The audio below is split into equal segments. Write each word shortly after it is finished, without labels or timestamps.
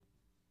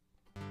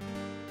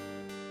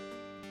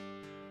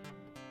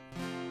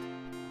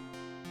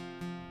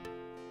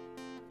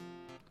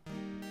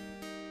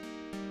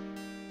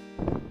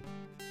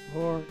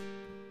Lord,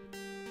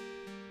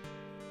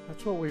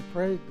 that's what we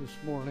prayed this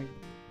morning,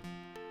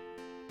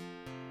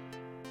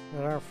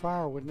 that our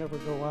fire would never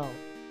go out.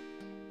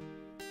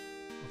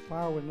 Our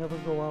fire would never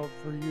go out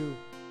for you.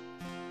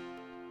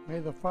 May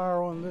the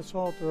fire on this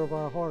altar of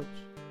our hearts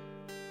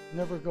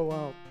never go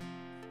out.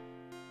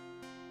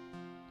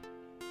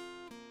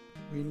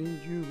 We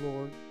need you,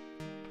 Lord.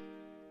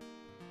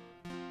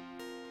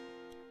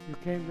 You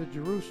came to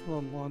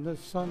Jerusalem on this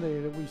Sunday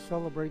that we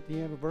celebrate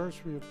the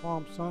anniversary of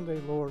Palm Sunday,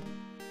 Lord.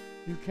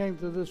 You came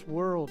to this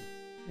world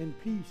in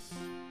peace,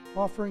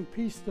 offering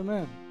peace to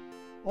men.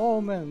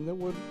 All men that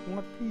would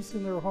want peace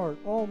in their heart,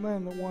 all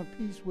men that want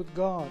peace with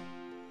God,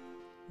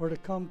 were to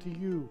come to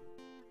you,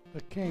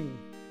 the King,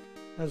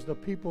 as the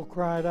people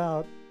cried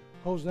out,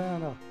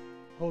 Hosanna,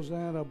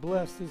 Hosanna,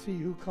 blessed is he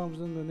who comes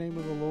in the name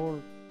of the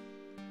Lord.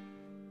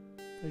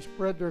 They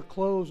spread their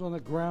clothes on the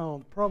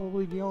ground,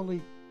 probably the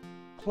only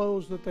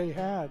clothes that they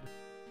had.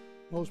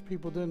 Most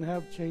people didn't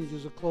have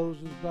changes of clothes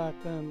back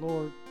then,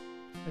 Lord.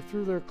 They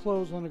threw their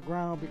clothes on the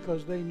ground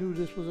because they knew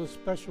this was a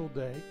special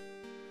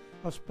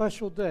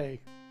day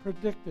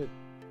predicted,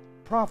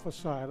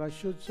 prophesied, I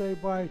should say,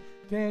 by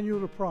Daniel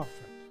the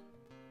prophet.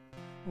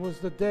 It was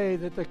the day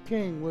that the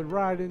king would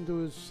ride into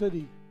his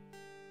city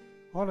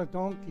on a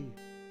donkey.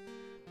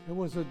 It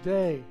was a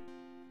day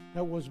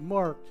that was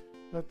marked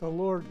that the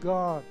Lord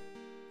God,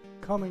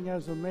 coming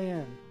as a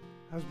man,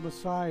 as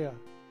Messiah,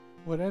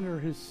 would enter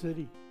his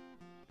city.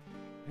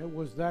 It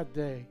was that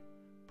day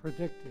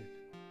predicted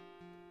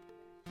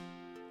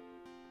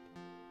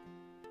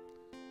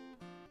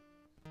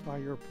by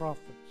your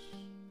prophets.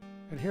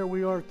 And here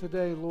we are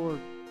today, Lord,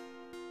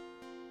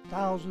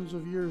 thousands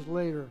of years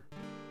later,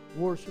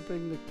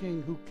 worshiping the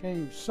King who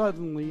came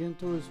suddenly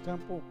into his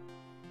temple,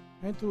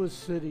 into his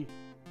city.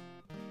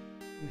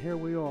 And here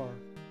we are,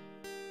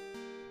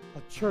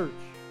 a church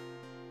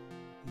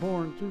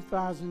born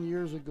 2,000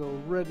 years ago,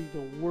 ready to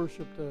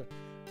worship the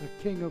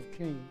King of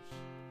Kings,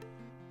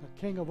 the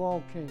King of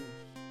all kings,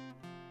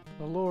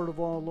 the Lord of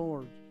all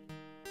lords,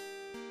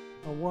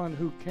 the one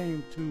who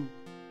came to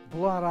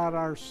blot out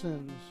our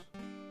sins,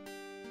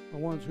 the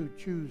ones who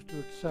choose to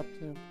accept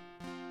him.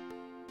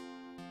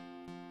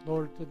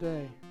 Lord,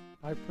 today,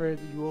 I pray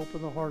that you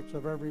open the hearts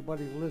of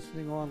everybody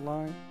listening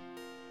online.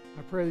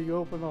 I pray that you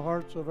open the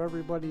hearts of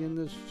everybody in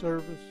this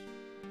service.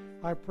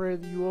 I pray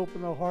that you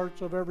open the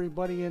hearts of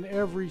everybody in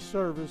every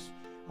service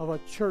of a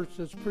church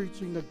that's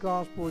preaching the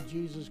gospel of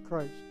Jesus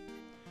Christ.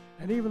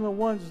 And even the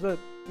ones that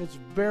it's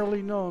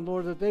barely known,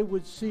 Lord, that they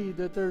would see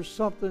that there's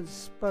something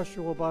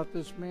special about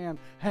this man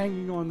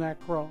hanging on that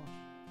cross.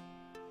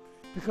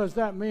 Because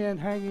that man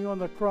hanging on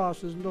the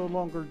cross is no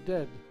longer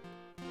dead.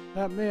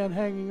 That man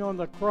hanging on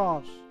the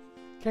cross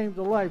came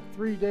to life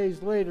 3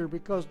 days later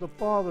because the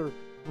Father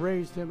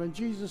raised him. And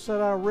Jesus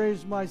said, I'll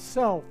raise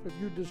myself if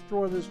you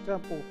destroy this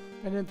temple.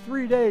 And in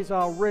 3 days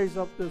I'll raise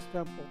up this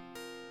temple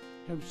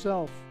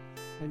himself.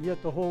 And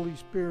yet the Holy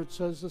Spirit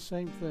says the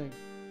same thing.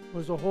 It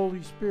was the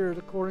Holy Spirit,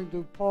 according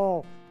to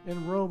Paul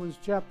in Romans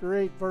chapter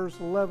 8, verse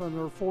 11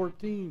 or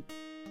 14,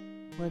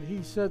 when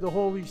he said the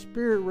Holy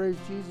Spirit raised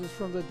Jesus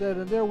from the dead.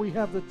 And there we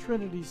have the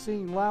Trinity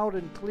seen loud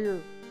and clear.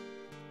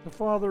 The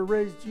Father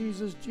raised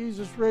Jesus,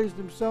 Jesus raised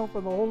himself,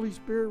 and the Holy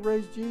Spirit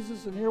raised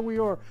Jesus. And here we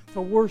are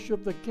to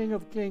worship the King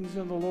of Kings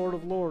and the Lord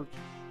of Lords,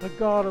 the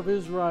God of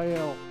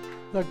Israel,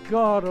 the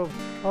God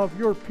of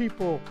your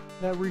people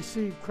that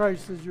receive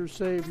Christ as your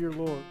Savior,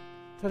 Lord.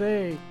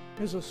 Today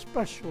is a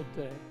special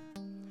day.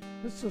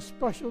 It's a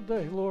special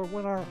day, Lord,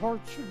 when our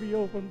hearts should be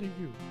open to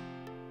you.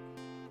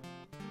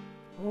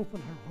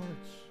 Open our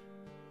hearts,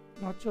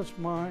 not just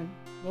mine,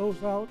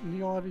 those out in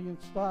the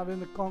audience, not in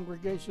the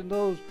congregation,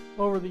 those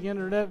over the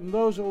internet, and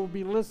those that will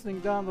be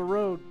listening down the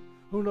road.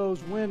 Who knows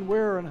when,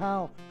 where, and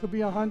how. Could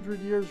be 100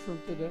 years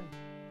from today.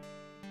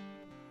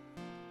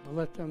 But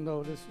let them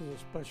know this is a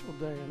special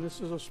day, and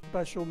this is a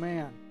special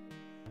man,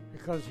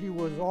 because he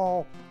was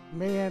all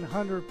man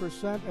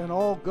 100% and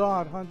all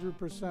God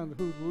 100%,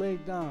 who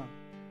laid down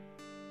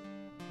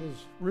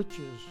his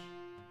riches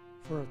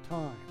for a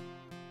time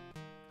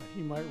that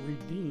he might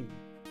redeem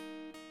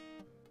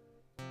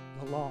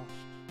the lost.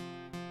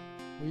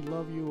 We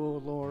love you,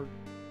 O Lord.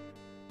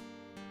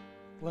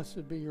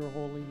 Blessed be your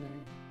holy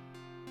name.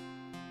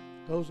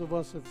 Those of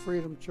us at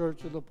Freedom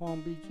Church of the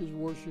Palm Beaches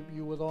worship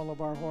you with all of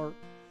our heart.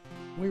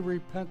 We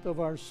repent of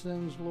our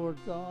sins, Lord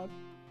God.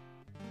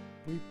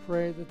 We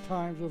pray that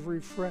times of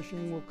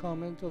refreshing will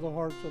come into the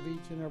hearts of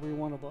each and every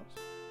one of us.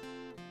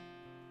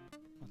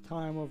 A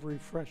time of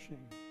refreshing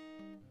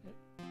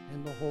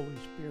in the Holy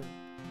Spirit.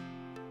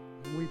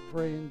 And we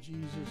pray in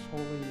Jesus'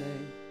 holy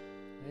name.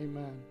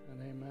 Amen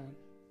and amen.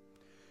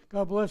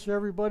 God bless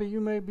everybody. You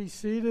may be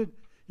seated.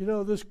 You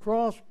know, this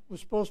cross was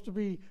supposed to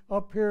be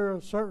up here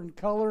a certain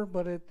color,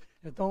 but it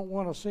don't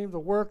want to seem to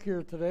work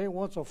here today. It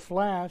wants a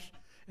flash.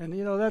 And,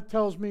 you know, that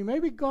tells me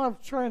maybe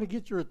God's trying to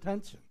get your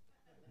attention.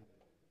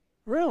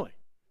 Really.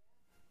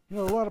 You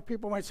know, a lot of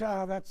people might say,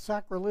 that's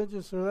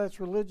sacrilegious, or that's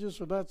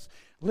religious, or that's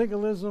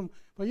legalism.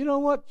 But you know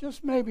what?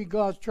 Just maybe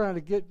God's trying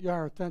to get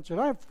our attention.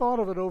 I've thought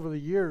of it over the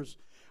years.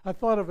 I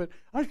thought of it.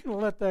 I'm just going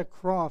to let that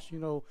cross,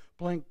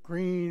 blink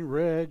green,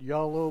 red,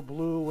 yellow,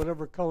 blue,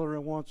 whatever color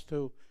it wants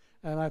to.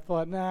 And I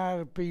thought, nah,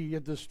 it'd be a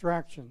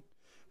distraction.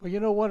 But you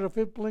know what? If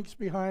it blinks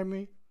behind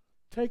me,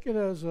 take it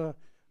as a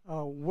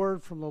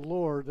word from the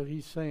Lord that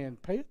He's saying,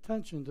 pay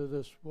attention to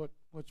this,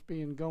 what's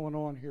being going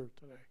on here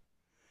today.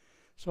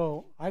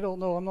 So I don't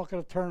know. I'm not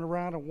going to turn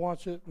around and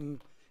watch it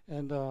and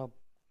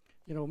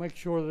make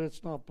sure that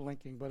it's not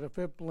blinking. But if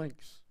it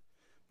blinks,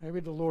 maybe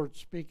the Lord's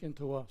speaking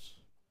to us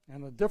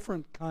in a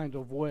different kind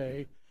of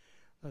way,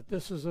 that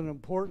this is an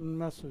important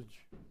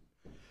message.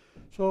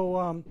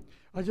 So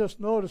I just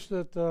noticed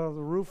that the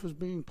roof is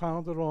being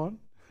pounded on.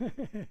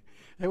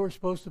 They were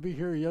supposed to be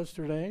here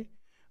yesterday,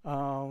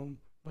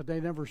 but they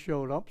never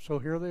showed up. So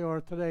here they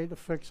are today to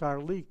fix our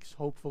leaks,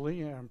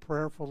 hopefully and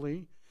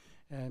prayerfully.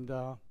 And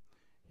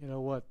you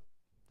know what?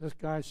 This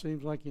guy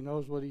seems like he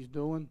knows what he's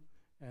doing,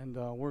 and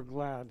we're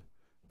glad,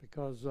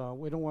 because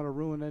we don't want to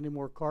ruin any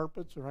more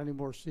carpets or any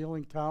more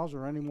ceiling tiles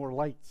or any more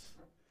lights.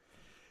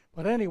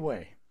 But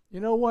anyway,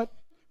 you know what?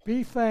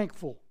 Be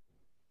thankful.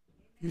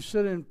 You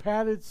sit in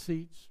padded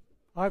seats.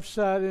 I've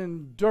sat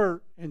in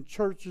dirt in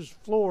churches'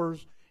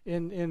 floors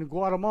in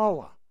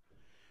Guatemala.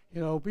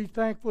 Be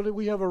thankful that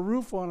we have a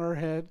roof on our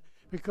head,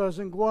 because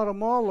in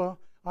Guatemala,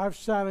 I've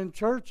sat in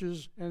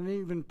churches and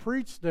even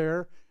preached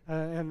there,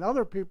 and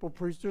other people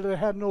preached there that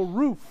had no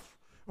roof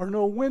or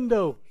no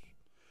windows.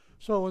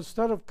 So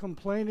instead of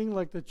complaining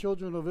like the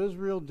children of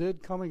Israel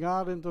did, coming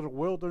out into the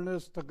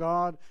wilderness to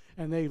God,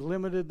 and they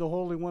limited the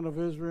Holy One of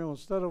Israel,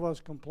 instead of us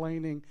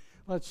complaining,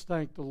 let's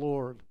thank the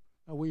Lord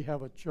that we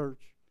have a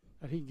church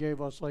that He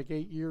gave us like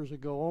 8 years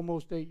ago,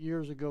 almost 8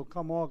 years ago.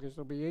 Come August,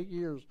 it'll be 8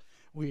 years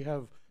we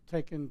have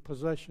taken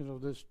possession of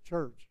this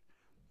church,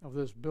 of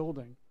this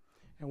building.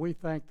 And we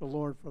thank the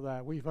Lord for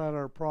that. We've had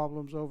our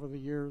problems over the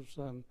years,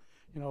 and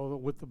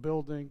with the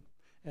building,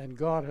 and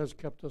God has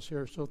kept us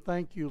here. So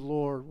thank you,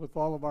 Lord, with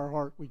all of our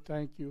heart. We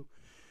thank you.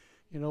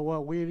 You know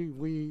what?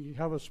 We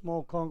have a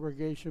small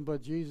congregation,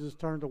 but Jesus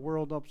turned the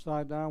world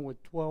upside down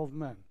with 12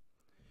 men,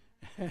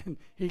 and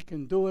He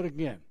can do it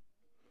again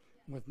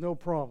with no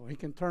problem. He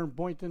can turn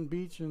Boynton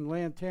Beach and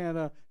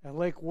Lantana and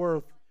Lake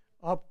Worth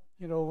up.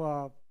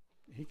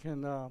 He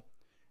can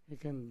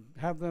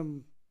have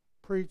them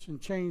preach and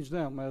change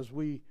them as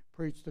we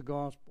preach the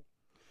gospel.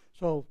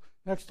 So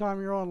next time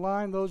you're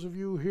online, those of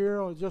you here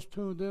or just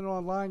tuned in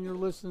online, you're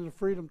listening to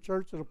Freedom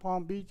Church of the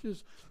Palm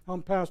Beaches.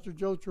 I'm Pastor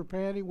Joe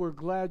Trapani. We're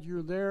glad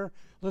you're there.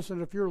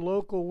 Listen, if you're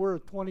local, we're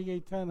at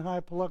 2810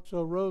 High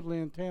Paluxo Road,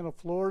 Lantana,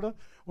 Florida.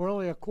 We're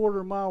only a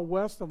quarter mile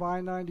west of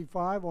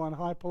I-95 on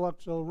High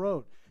Paluxo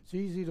Road. It's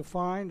easy to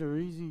find or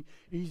easy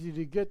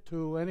to get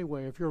to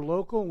anyway. If you're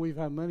local, we've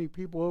had many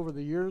people over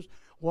the years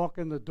walk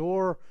in the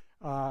door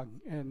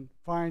and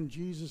find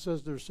Jesus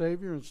as their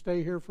Savior and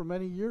stay here for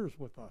many years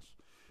with us.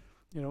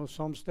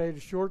 Some stayed a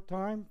short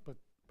time,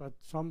 but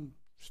some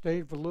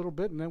stayed for a little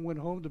bit and then went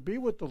home to be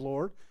with the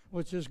Lord,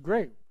 which is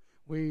great.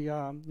 We,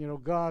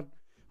 God,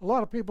 a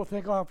lot of people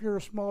think, if you're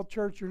a small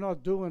church, you're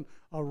not doing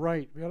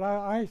right. But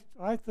I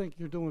think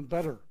you're doing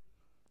better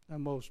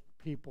than most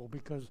people,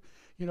 because,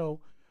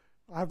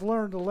 I've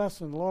learned a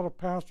lesson. A lot of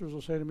pastors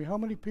will say to me, how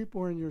many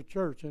people are in your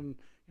church? And,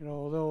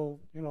 they'll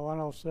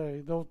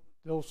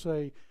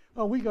say,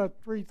 oh, we got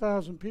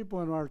 3,000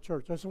 people in our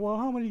church. I said, well,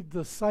 how many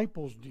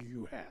disciples do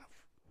you have?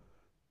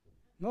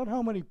 Not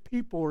how many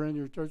people are in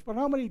your church, but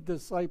how many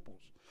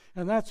disciples.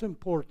 And that's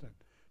important.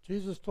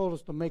 Jesus told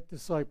us to make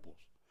disciples.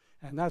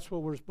 And that's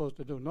what we're supposed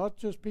to do. Not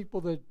just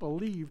people that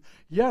believe.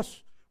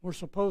 Yes, we're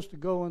supposed to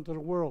go into the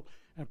world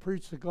and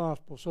preach the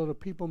gospel so that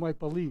people might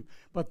believe.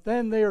 But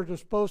then they are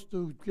just supposed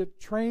to get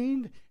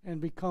trained and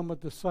become a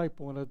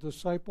disciple. And a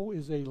disciple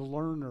is a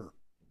learner.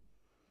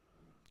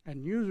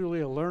 And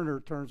usually a learner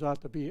turns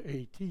out to be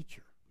a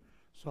teacher.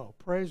 So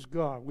praise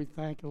God. We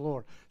thank the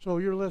Lord. So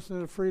you're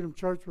listening to Freedom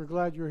Church. We're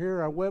glad you're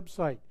here. Our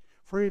website,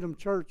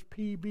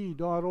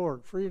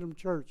 freedomchurchpb.org. Freedom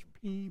Church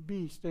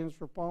PB stands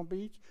for Palm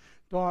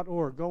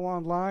Beach.org. Go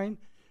online,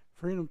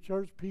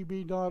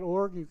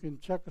 freedomchurchpb.org. You can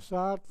check us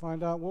out,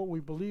 find out what we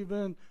believe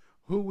in,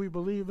 who we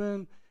believe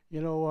in.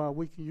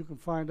 You can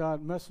find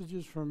out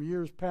messages from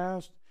years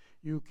past.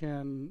 You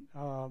can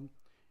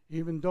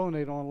even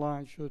donate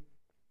online should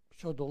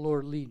the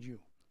Lord lead you.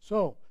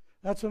 So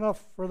that's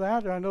enough for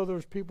that. I know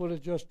there's people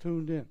that just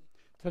tuned in.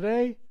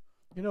 Today,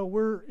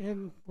 we're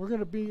going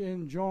to be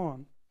in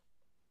John,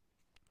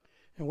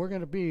 and we're going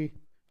to be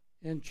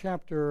in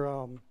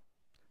chapter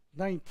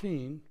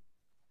 19,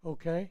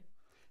 okay?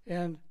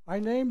 And I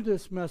named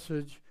this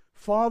message,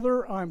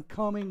 Father, I'm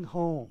Coming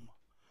Home.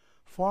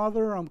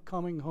 Father, I'm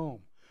Coming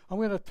Home. I'm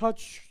going to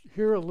touch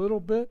here a little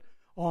bit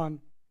on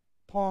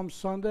Palm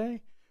Sunday,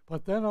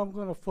 but then I'm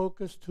going to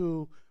focus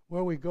to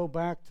where we go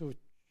back to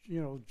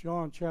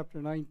John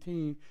chapter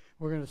 19.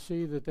 We're going to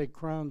see that they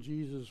crowned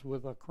Jesus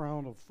with a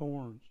crown of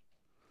thorns.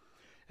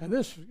 And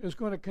this is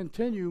going to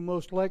continue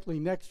most likely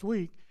next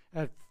week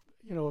at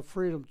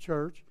Freedom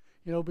Church,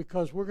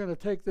 because we're going to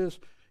take this,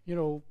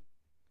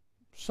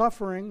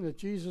 suffering that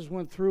Jesus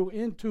went through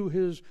into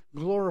His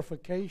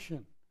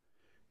glorification.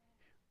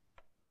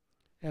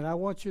 And I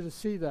want you to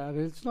see that. And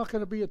it's not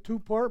going to be a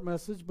two-part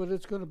message, but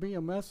it's going to be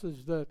a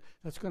message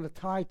that's going to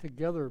tie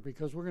together,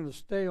 because we're going to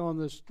stay on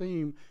this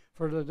theme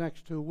for the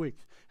next 2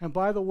 weeks. And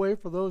by the way,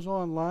 for those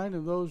online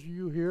and those of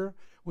you here,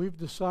 we've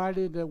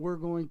decided that we're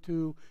going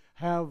to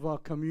have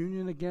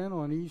communion again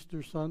on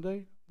Easter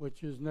Sunday,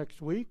 which is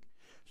next week.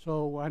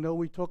 So I know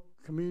we took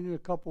communion a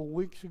couple of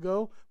weeks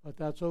ago, but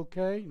that's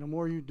okay. The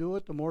more you do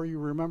it, the more you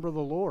remember the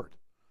Lord.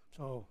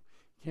 So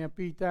can't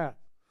beat that.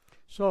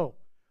 So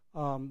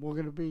we're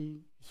going to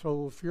be,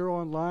 so if you're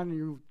online and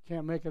you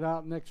can't make it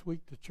out next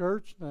week to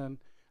church, then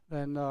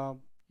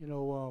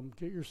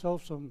get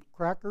yourself some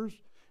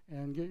crackers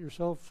and get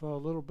yourself a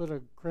little bit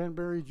of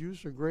cranberry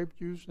juice or grape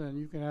juice, and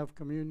you can have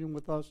communion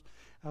with us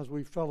as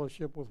we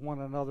fellowship with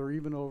one another,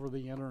 even over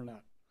the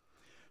internet.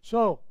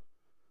 So,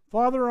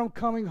 Father, I'm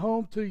coming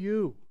home to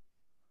you.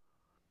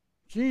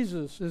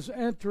 Jesus is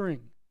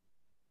entering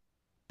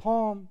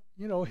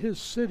his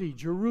city,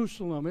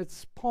 Jerusalem.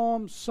 It's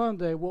Palm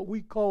Sunday, what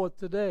we call it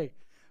today.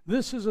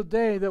 This is a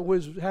day that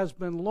has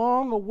been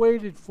long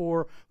awaited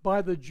for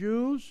by the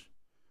Jews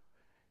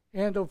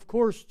and, of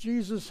course,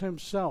 Jesus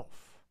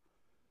himself.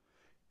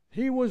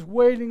 He was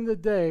waiting the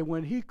day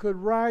when he could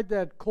ride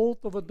that colt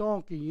of a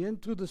donkey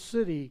into the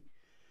city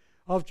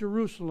of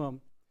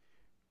Jerusalem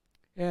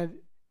and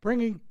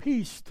bringing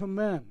peace to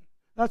men.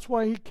 That's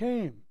why he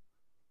came,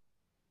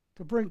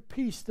 to bring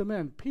peace to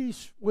men,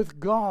 peace with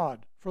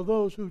God for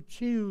those who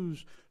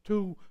choose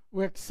to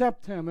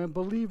accept him and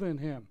believe in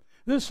him.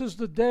 This is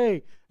the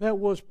day that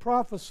was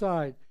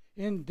prophesied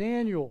in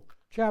Daniel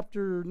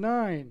chapter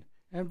 9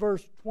 and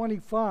verse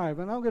 25.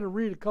 And I'm going to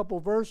read a couple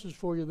verses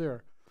for you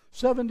there.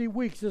 70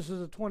 weeks, this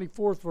is the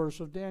 24th verse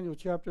of Daniel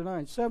chapter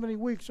 9. 70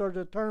 weeks are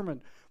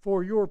determined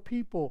for your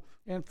people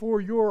and for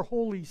your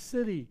holy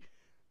city,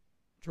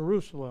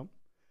 Jerusalem,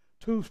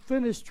 to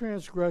finish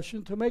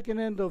transgression, to make an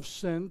end of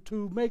sin,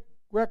 to make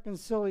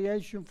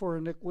reconciliation for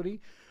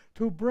iniquity,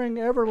 to bring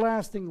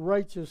everlasting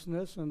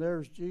righteousness, and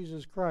there's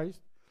Jesus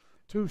Christ,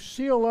 to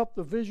seal up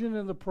the vision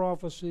and the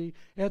prophecy,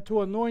 and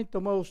to anoint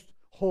the most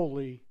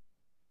holy.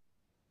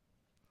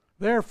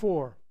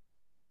 Therefore,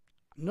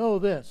 know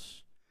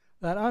this,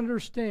 that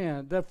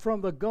understand that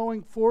from the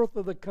going forth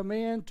of the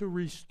command to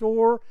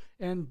restore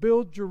and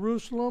build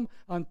Jerusalem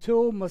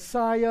until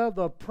Messiah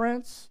the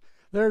Prince,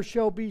 there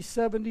shall be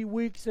 70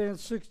 weeks and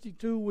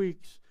 62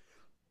 weeks.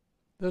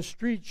 The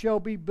street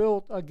shall be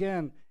built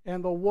again,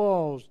 and the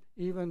walls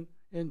even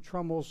in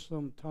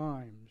troublesome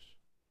times.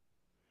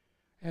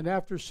 And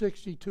after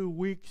 62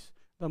 weeks,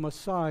 the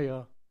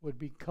Messiah would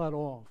be cut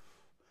off.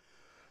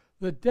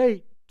 The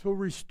date to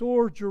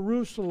restore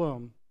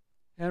Jerusalem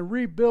and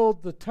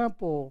rebuild the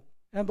temple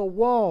and the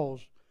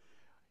walls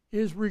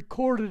is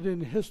recorded in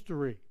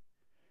history.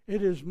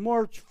 It is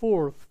March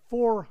 4th,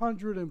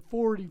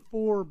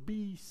 444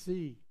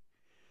 BC.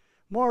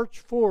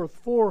 March 4th,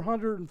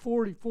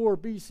 444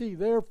 BC.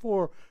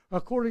 Therefore,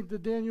 according to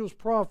Daniel's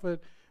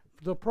prophet,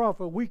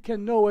 we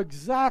can know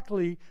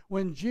exactly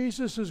when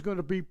Jesus is going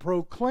to be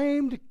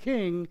proclaimed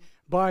king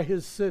by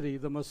his city,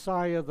 the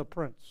Messiah, the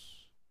Prince.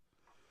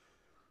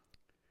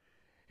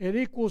 It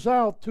equals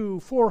out to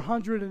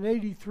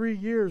 483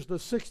 years, the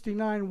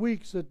 69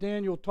 weeks that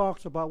Daniel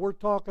talks about. We're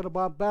talking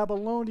about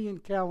Babylonian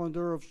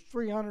calendar of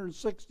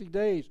 360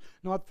 days,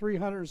 not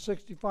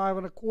 365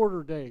 and a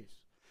quarter days.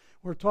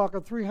 We're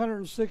talking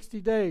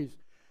 360 days,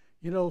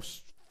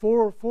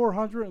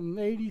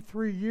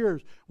 483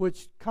 years,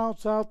 which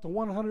counts out to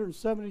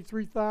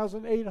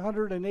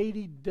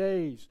 173,880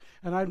 days.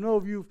 And I know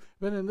if you've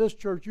been in this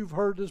church, you've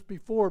heard this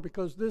before,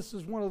 because this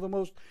is one of the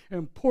most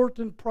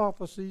important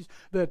prophecies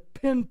that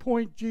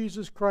pinpoint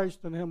Jesus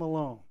Christ and him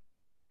alone.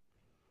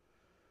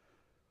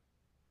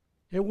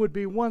 It would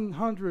be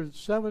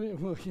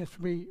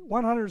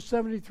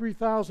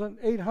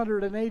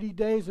 173,880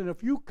 days, and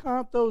if you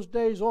count those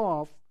days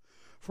off,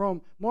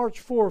 from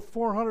March 4th,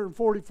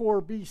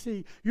 444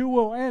 BC, you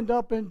will end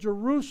up in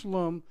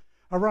Jerusalem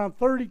around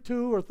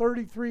 32 or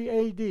 33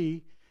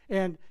 AD,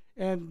 and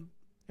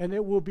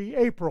it will be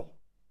April.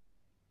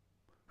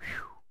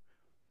 Whew.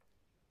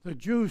 The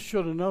Jews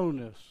should have known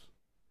this,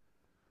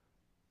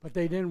 but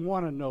they didn't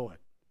want to know it.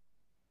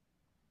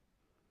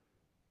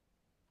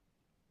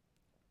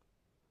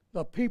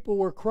 The people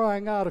were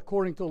crying out,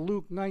 according to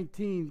Luke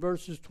 19,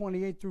 verses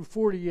 28 through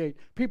 48.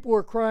 People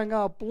were crying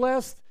out,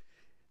 "Blessed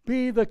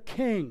be the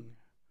King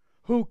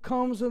who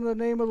comes in the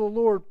name of the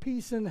Lord,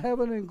 peace in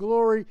heaven and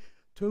glory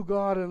to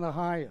God in the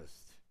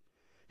highest."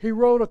 He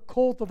rode a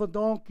colt of a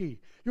donkey.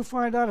 You'll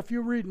find out if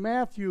you read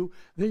Matthew,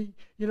 they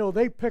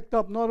picked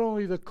up not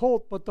only the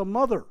colt, but the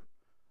mother,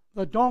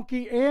 the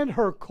donkey and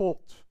her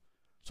colt.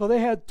 So they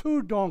had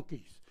two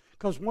donkeys,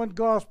 because one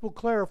gospel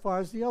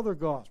clarifies the other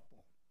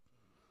gospel.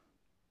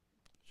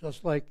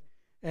 Just like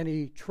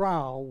any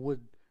trial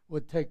would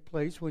take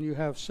place when you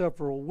have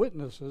several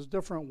witnesses,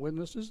 different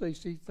witnesses, they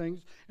see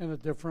things in a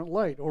different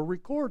light or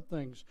record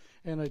things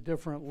in a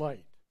different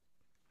light.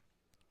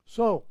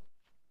 So,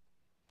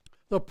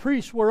 the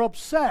priests were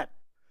upset.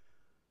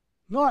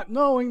 not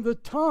knowing the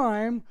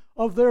time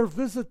of their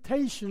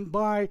visitation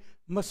by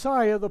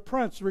Messiah the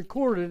Prince,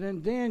 recorded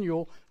in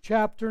Daniel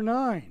chapter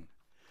 9.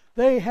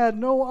 They had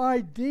no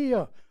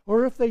idea,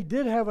 or if they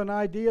did have an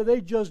idea,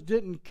 they just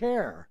didn't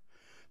care,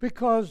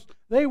 because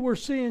they were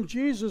seeing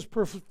Jesus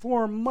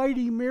perform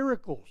mighty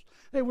miracles.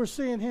 They were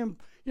seeing him,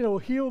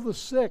 heal the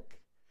sick.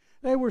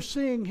 They were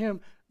seeing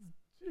him,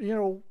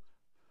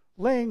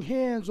 laying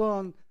hands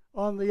on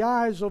the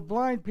eyes of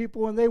blind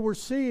people, and they were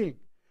seeing.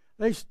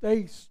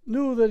 They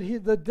knew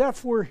that the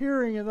deaf were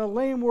hearing and the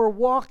lame were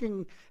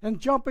walking and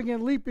jumping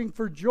and leaping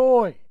for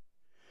joy.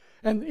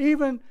 And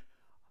even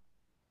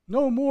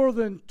no more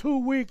than 2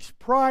 weeks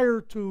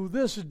prior to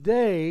this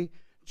day,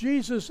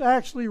 Jesus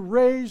actually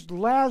raised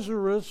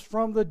Lazarus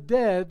from the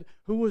dead,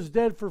 who was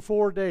dead for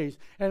 4 days.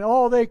 And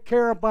all they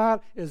care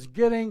about is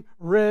getting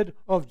rid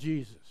of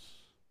Jesus.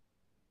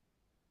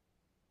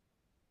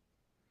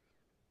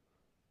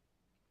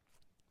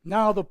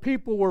 Now the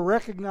people were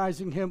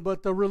recognizing him,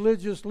 but the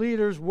religious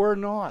leaders were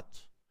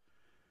not.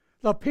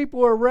 The people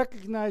were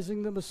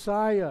recognizing the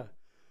Messiah.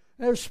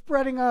 They're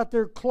spreading out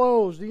their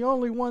clothes. The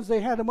only ones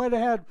they had,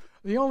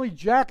 the only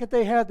jacket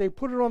they had, they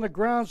put it on the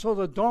ground so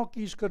the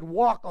donkeys could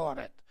walk on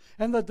it.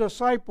 And the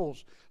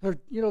disciples,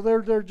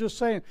 they're just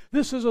saying,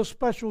 this is a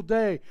special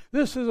day.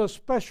 This is a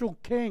special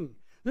king.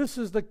 This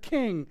is the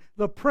king,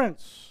 the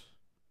prince,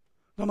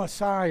 the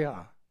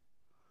Messiah.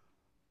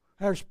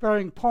 They're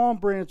spreading palm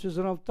branches,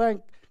 and I'm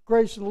thank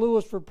Grace and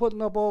Lewis for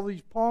putting up all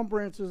these palm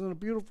branches, and a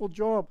beautiful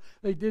job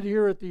they did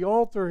here at the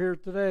altar here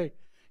today,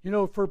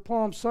 for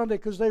Palm Sunday,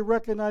 because they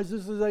recognize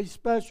this is a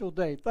special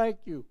day. Thank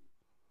you.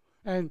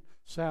 And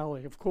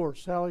Sally, of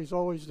course. Sally's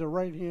always the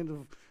right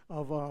hand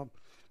of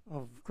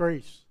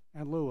Grace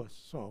and Lewis.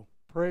 So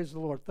praise the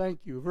Lord.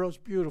 Thank you. It's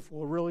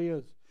beautiful. It really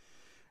is.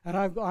 And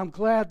I'm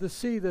glad to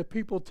see that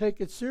people take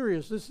it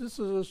serious. This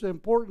is an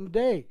important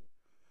day.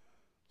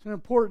 It's an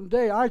important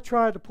day. I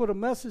tried to put a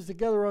message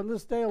together on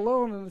this day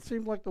alone, and it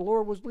seemed like the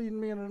Lord was leading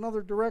me in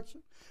another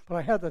direction, but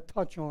I had to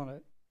touch on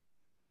it.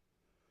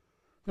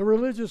 The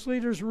religious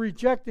leaders were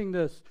rejecting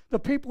this. The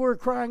people were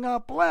crying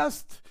out,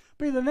 "Blessed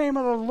be the name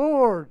of the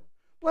Lord.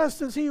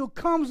 Blessed is he who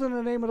comes in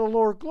the name of the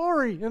Lord.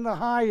 Glory in the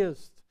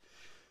highest."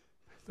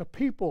 The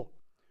people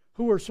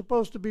who are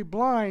supposed to be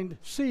blind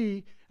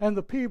see, and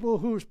the people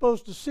who are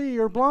supposed to see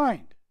are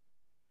blind.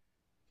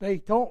 They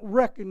don't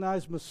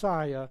recognize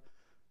Messiah.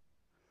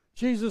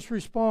 Jesus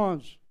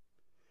responds,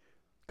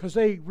 because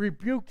they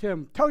rebuked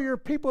him, "Tell your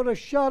people to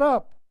shut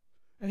up."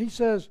 And he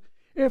says,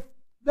 "If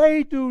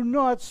they do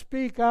not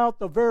speak out,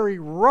 the very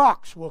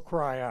rocks will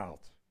cry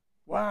out."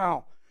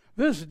 Wow.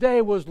 This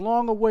day was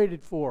long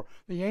awaited for.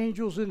 The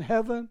angels in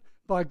heaven,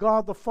 by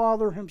God the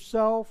Father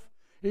himself,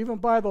 even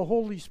by the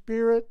Holy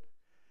Spirit.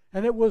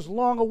 And it was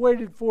long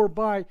awaited for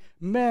by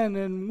men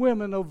and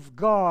women of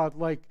God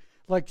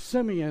like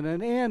Simeon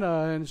and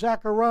Anna and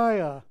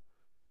Zechariah.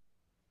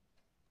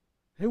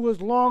 It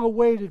was long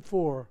awaited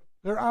for.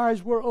 Their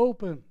eyes were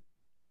open.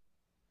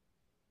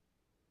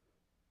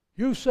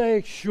 You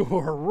say,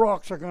 sure,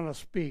 rocks are going to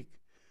speak.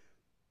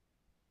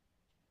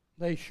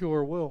 They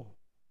sure will.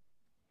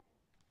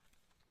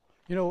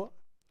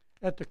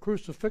 At the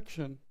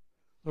crucifixion,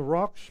 the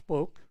rocks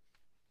spoke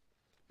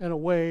in a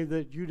way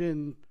that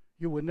you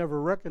would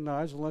never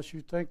recognize unless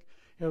you think.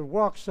 The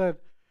rock said,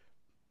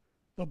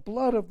 "The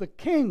blood of the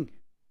king."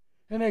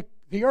 And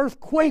the earth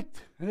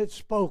quaked and it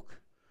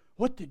spoke.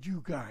 What did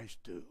you guys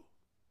do?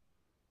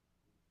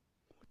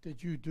 What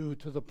did you do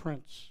to the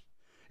prince?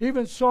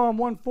 Even Psalm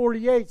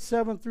 148,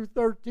 7 through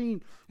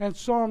 13, and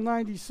Psalm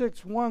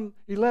 96, 1,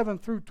 11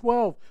 through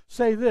 12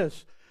 say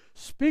this: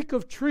 "Speak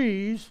of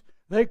trees,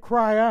 they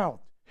cry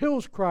out.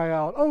 Hills cry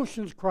out,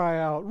 oceans cry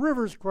out,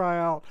 rivers cry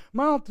out,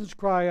 mountains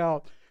cry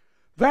out,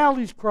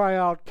 valleys cry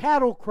out,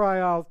 cattle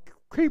cry out,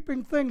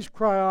 creeping things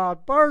cry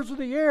out, birds of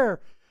the air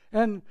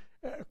and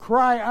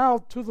cry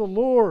out to the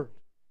Lord."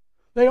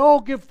 They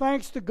all give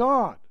thanks to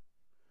God.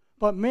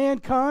 But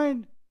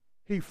mankind,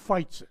 he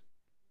fights it.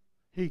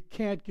 He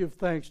can't give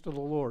thanks to the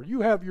Lord.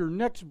 You have your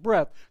next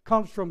breath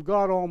comes from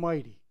God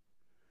Almighty.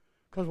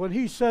 Because when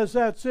he says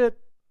that's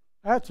it,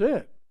 that's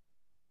it.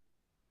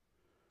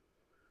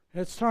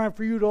 It's time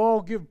for you to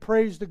all give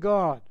praise to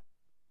God.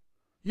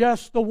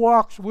 Yes, the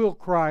rocks will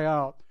cry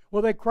out.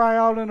 Will they cry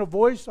out in a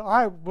voice?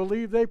 I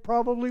believe they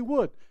probably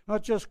would.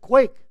 Not just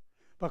quake,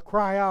 but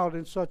cry out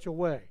in such a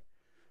way.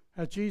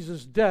 At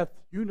Jesus' death,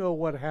 you know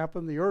what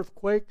happened. The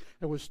earthquake,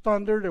 there was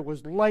thunder, there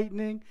was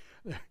lightning.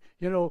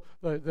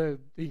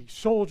 The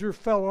soldier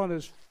fell on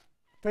his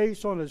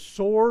face on his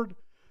sword,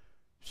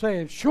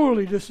 saying,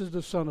 "Surely this is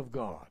the Son of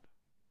God."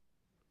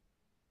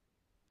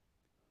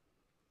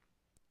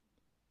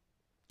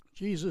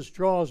 Jesus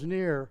draws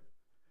near.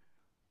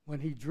 When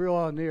he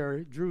drew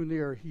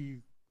near,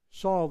 he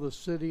saw the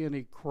city and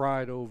he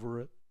cried over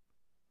it.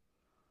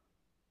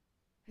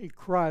 He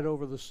cried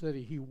over the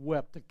city. He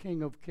wept. The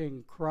King of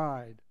Kings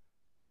cried.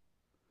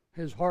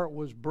 His heart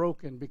was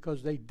broken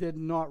because they did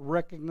not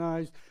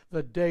recognize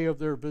the day of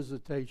their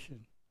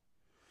visitation.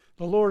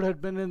 The Lord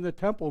had been in the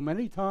temple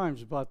many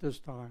times about this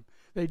time.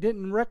 They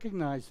didn't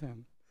recognize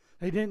him.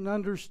 They didn't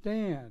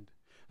understand.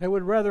 They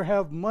would rather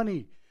have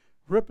money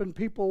ripping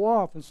people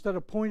off instead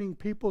of pointing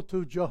people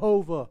to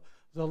Jehovah,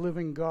 the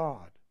living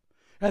God.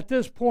 At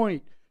this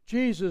point,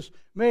 Jesus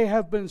may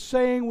have been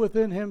saying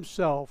within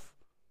himself,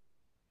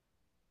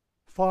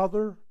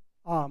 Father,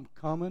 I'm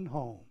coming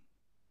home.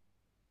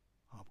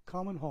 I'm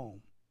coming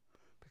home.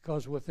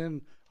 Because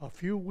within a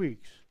few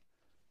weeks,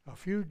 a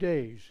few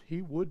days,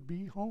 he would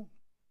be home.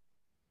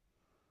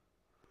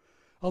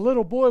 A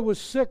little boy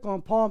was sick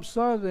on Palm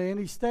Sunday, and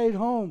he stayed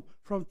home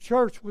from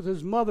church with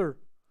his mother.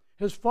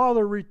 His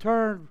father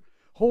returned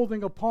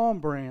holding a palm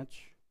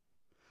branch.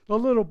 The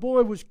little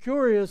boy was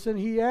curious, and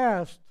he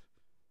asked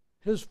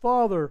his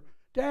father,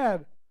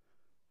 Dad,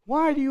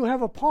 why do you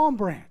have a palm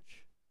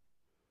branch?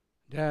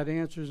 Dad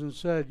answers and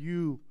said,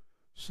 You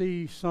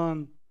see,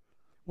 son,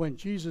 when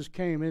Jesus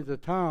came into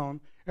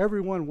town,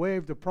 everyone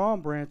waved the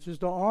palm branches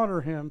to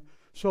honor him,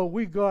 so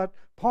we got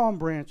palm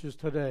branches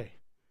today.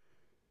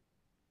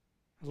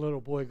 The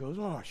little boy goes,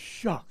 Oh,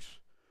 shucks.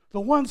 The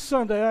one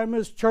Sunday I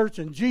miss church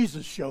and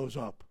Jesus shows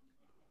up.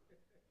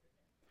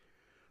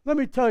 Let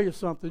me tell you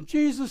something.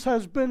 Jesus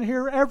has been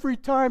here every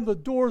time the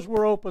doors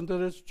were open to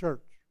this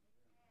church.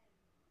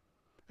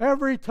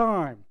 Every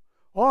time.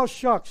 Oh,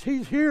 shucks,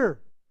 he's here.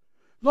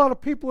 A lot of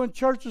people in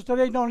churches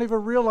today don't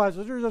even realize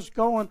it. They're just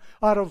going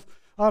out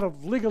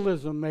of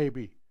legalism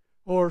maybe.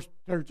 Or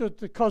they're just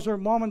because their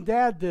mom and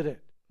dad did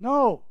it.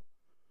 No.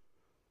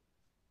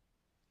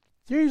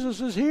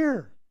 Jesus is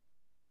here.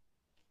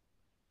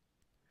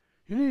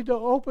 You need to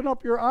open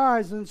up your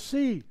eyes and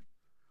see.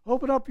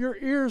 Open up your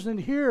ears and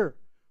hear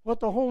what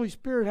the Holy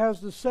Spirit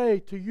has to say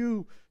to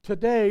you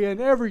today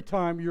and every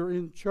time you're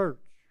in church.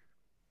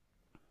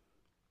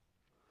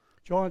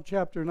 John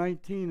chapter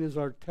 19 is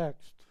our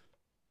text.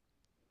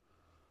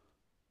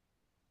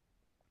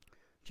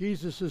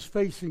 Jesus is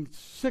facing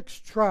 6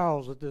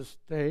 trials at this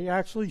day,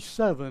 actually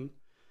 7.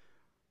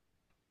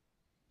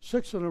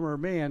 6 of them are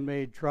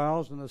man-made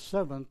trials, and the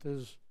 7th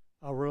is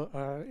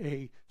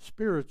a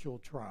spiritual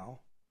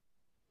trial.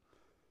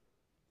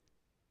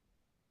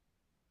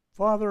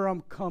 Father,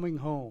 I'm coming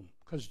home,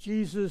 because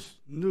Jesus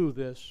knew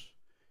this.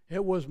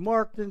 It was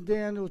marked in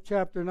Daniel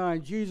chapter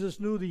 9. Jesus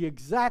knew the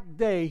exact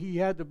day he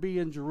had to be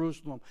in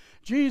Jerusalem.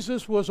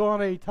 Jesus was on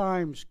a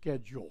time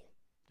schedule.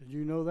 Did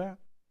you know that?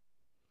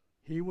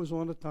 He was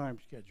on a time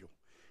schedule.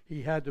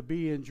 He had to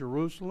be in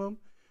Jerusalem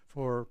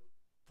for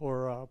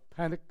Passover,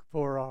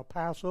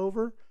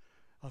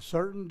 a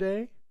certain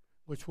day,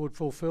 which would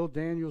fulfill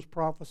Daniel's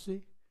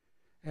prophecy.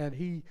 And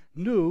he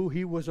knew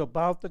he was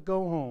about to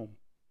go home.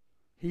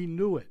 He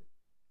knew it.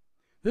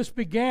 This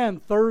began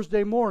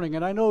Thursday morning,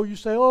 and I know you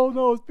say, "Oh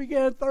no, it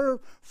began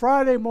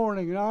Friday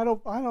morning."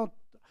 And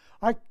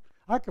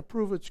I could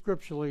prove it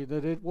scripturally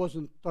that it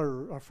wasn't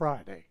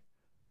Friday.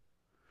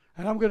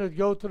 And I'm going to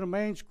go to the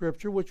main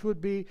scripture, which would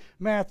be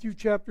Matthew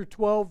chapter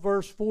 12,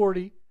 verse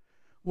 40,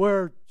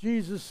 where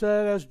Jesus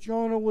said, "As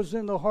Jonah was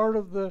in the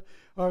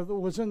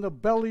was in the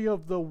belly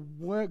of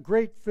the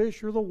great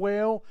fish or the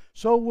whale,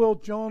 so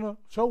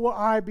will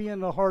I be in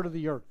the heart of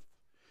the earth.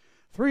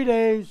 3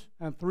 days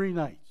and 3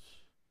 nights."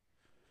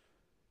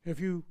 If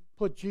you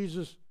put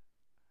Jesus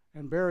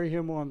and bury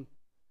him on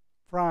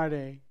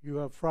Friday, you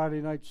have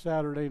Friday night,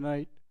 Saturday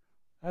night.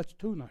 That's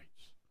 2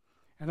 nights.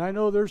 And I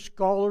know there's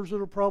scholars that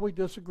will probably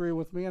disagree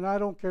with me, and I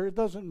don't care. It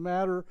doesn't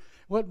matter.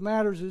 What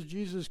matters is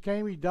Jesus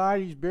came, he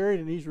died, he's buried,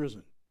 and he's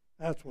risen.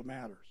 That's what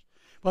matters.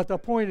 But the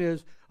point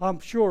is, I'm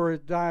sure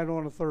it died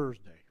on a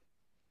Thursday.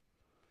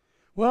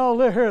 Well,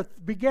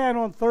 it began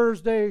on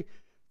Thursday.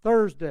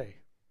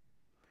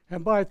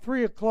 And by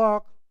 3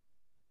 o'clock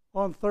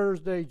on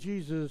Thursday,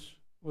 Jesus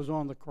was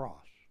on the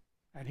cross.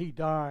 And he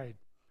died.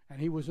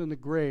 And he was in the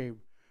grave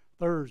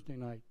Thursday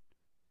night,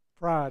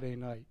 Friday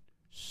night,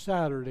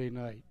 Saturday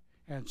night.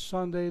 And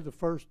Sunday, the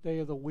first day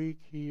of the week,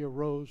 he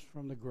arose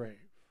from the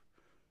grave.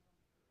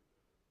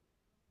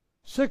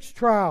 6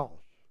 trials.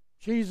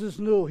 Jesus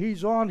knew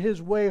he's on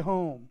his way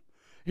home.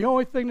 The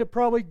only thing that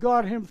probably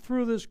got him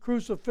through this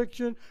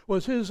crucifixion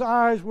was his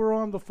eyes were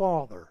on the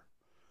Father.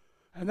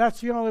 And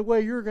that's the only way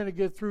you're going to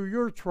get through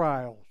your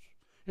trials,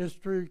 is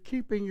through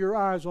keeping your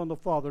eyes on the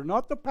Father.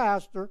 Not the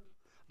pastor,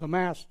 the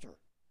Master.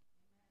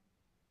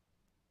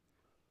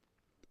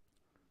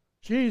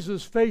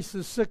 Jesus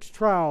faces 6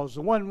 trials.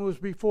 The one was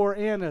before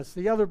Annas.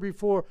 The other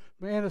before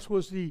Annas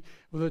was the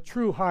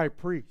true high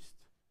priest.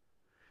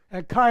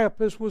 And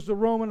Caiaphas was the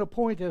Roman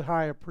appointed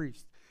high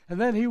priest. And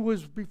then he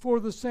was before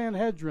the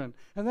Sanhedrin.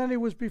 And then he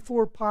was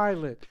before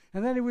Pilate.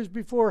 And then he was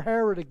before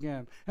Herod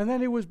again. And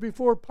then he was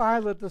before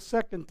Pilate the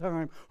second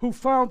time, who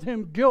found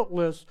him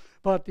guiltless,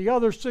 but the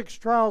other 6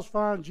 trials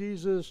found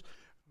Jesus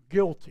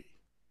guilty.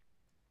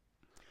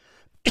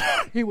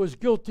 He was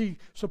guilty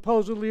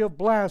supposedly of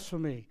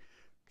blasphemy,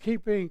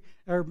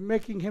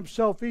 making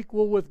himself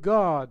equal with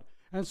God.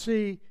 And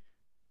see,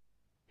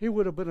 he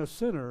would have been a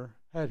sinner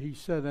had he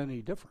said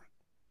any different.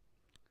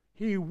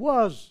 He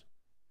was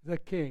the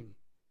king.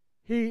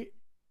 He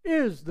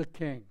is the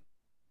king.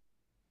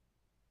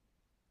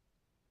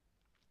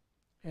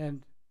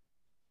 And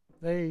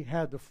they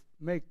had to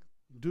make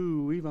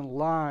do even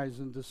lies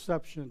and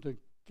deception to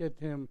get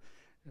him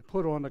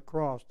put on the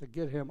cross, to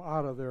get him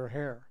out of their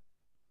hair.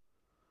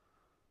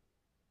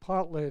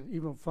 Pilate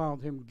even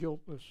found him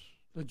guiltless.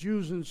 The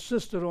Jews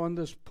insisted on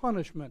this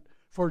punishment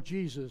for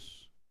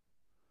Jesus.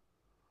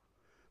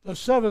 The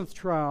seventh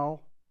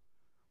trial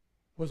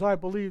was, I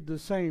believe, the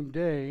same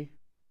day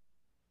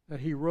that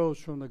he rose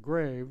from the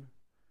grave,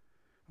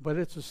 but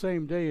it's the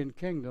same day in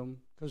kingdom,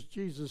 because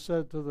Jesus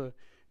said to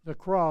the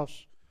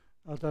cross,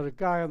 to the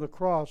guy on the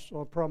cross,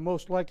 or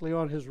most likely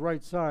on his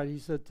right side, he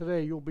said,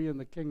 today you'll be in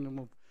the kingdom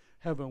of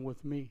heaven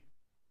with me.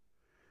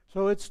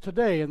 So it's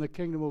today in the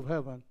kingdom of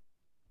heaven.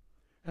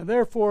 And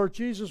therefore,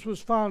 Jesus was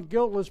found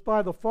guiltless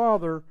by the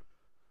Father,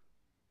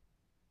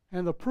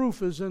 and the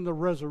proof is in the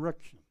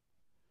resurrection.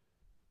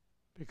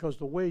 Because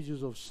the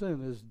wages of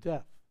sin is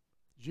death.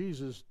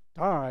 Jesus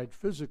died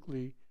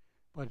physically,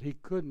 but he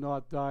could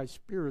not die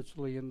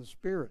spiritually in the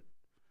spirit.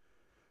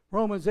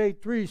 Romans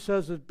 8:3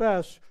 says it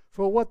best,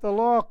 for what the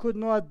law could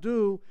not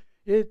do,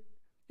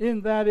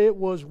 in that it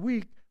was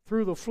weak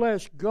through the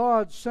flesh,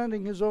 God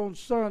sending his own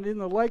Son in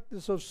the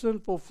likeness of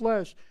sinful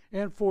flesh,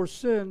 and for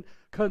sin,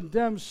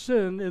 condemned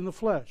sin in the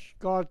flesh.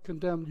 God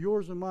condemned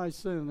yours and my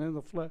sin in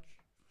the flesh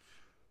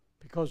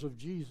because of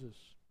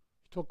Jesus.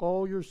 He took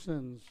all your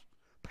sins,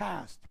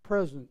 past,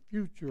 present,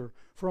 future,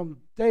 from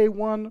day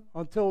one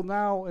until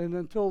now, and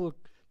until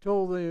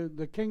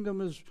the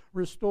kingdom is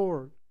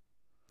restored.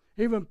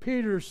 Even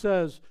Peter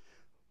says,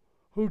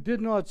 who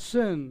did not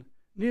sin,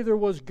 neither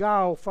was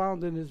guile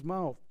found in his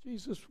mouth.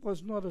 Jesus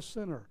was not a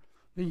sinner.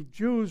 The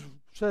Jews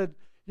said,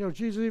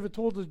 Jesus even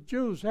told the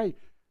Jews, hey,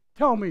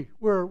 tell me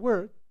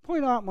where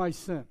point out my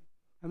sin.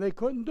 And they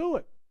couldn't do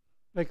it.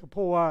 They could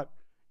pull out,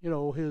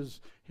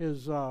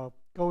 his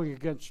going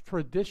against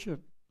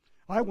tradition.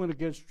 I went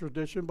against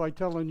tradition by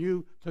telling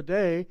you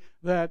today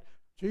that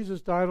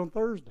Jesus died on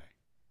Thursday.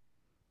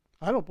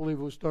 I don't believe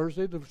it was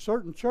Thursday. The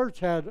certain church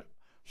had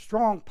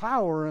strong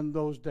power in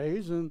those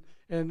days, and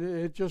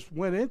it just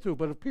went into.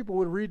 But if people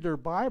would read their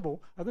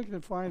Bible, I think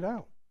they'd find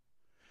out.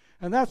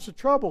 And that's the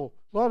trouble.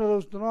 A lot of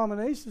those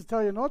denominations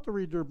tell you not to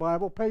read their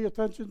Bible, pay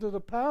attention to the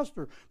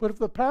pastor. But if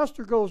the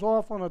pastor goes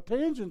off on a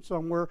tangent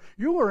somewhere,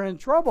 you are in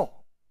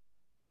trouble.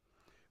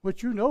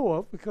 Which you know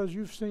of because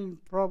you've seen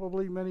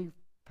probably many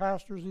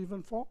pastors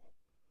even fall.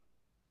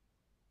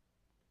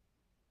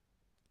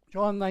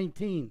 John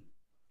 19.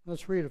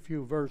 Let's read a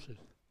few verses.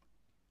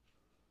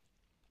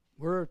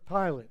 We're at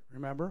Pilate,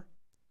 remember?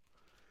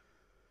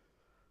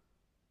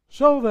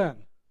 So then,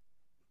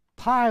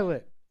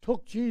 Pilate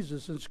took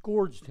Jesus and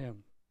scourged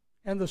him.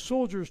 And the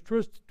soldiers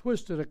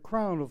twisted a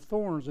crown of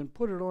thorns and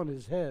put it on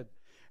his head.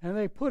 And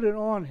they put it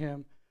on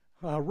him,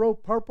 a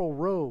purple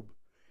robe.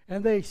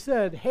 And they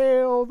said,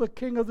 Hail the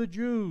King of the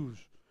Jews,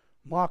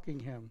 mocking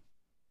him.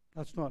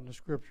 That's not in the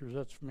scriptures,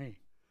 that's me.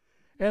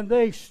 And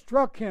they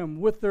struck him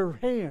with their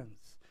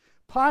hands.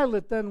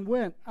 Pilate then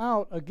went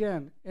out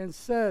again and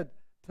said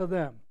to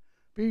them,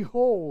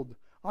 Behold,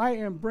 I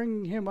am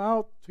bringing him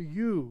out to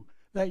you,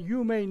 that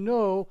you may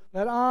know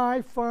that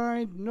I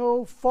find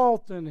no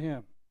fault in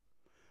him.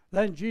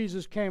 Then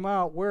Jesus came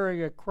out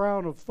wearing a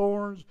crown of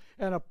thorns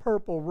and a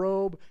purple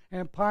robe,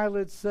 and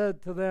Pilate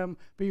said to them,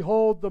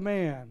 Behold the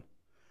man.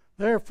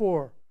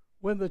 Therefore,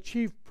 when the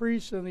chief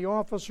priests and the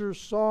officers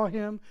saw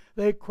him,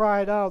 they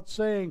cried out,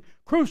 saying,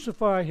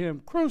 Crucify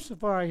him,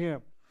 crucify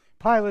him.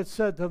 Pilate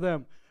said to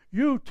them,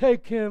 You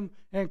take him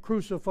and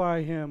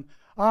crucify him.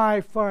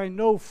 I find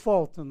no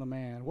fault in the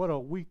man. What a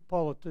weak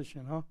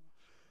politician, huh?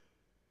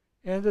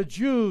 And the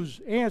Jews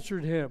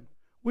answered him,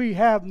 We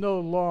have no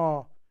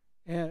law,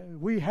 and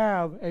we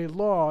have a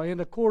law,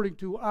 and according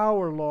to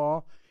our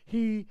law,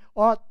 he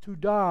ought to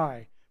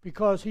die,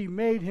 because he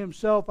made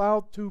himself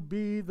out to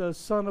be the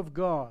Son of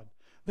God.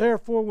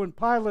 Therefore, when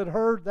Pilate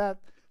heard that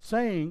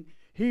saying,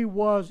 he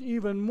was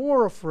even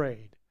more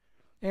afraid,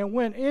 and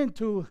went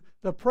into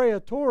the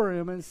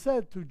praetorium and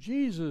said to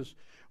Jesus,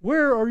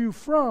 Where are you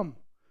from?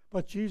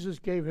 But Jesus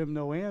gave him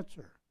no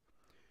answer.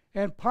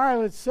 And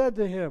Pilate said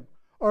to him,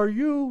 Are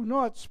you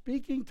not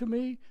speaking to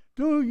me?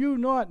 Do you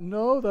not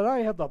know that I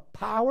have the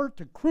power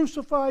to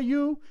crucify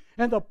you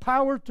and the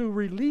power to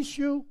release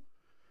you?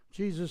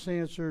 Jesus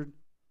answered,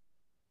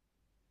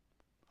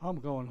 I'm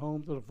going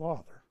home to the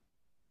Father.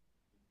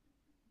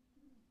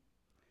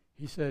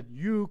 He said,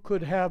 You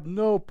could have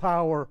no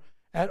power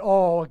at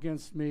all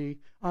against me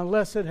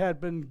unless it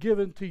had been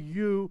given to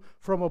you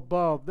from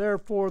above.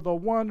 Therefore, the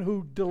one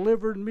who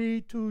delivered me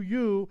to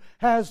you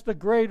has the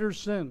greater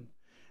sin.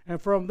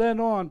 And from then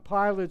on,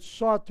 Pilate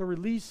sought to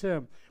release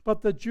him.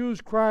 But the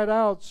Jews cried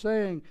out,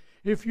 saying,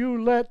 If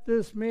you let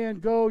this man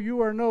go,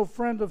 you are no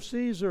friend of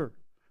Caesar.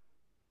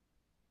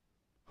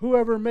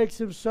 Whoever makes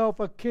himself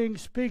a king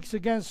speaks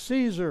against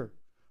Caesar.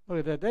 Look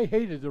at that. They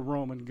hated the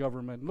Roman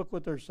government. Look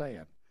what they're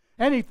saying.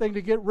 Anything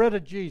to get rid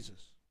of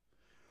Jesus.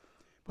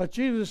 But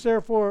Jesus,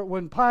 therefore,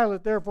 when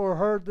Pilate therefore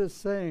heard this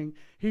saying,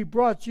 he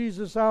brought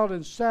Jesus out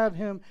and sat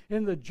him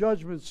in the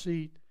judgment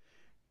seat,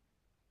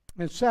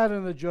 in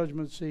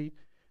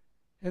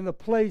the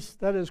place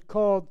that is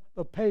called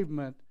the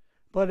Pavement,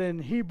 but in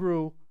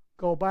Hebrew,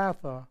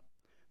 Golgotha.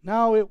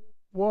 Now it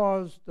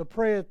was the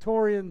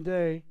Praetorian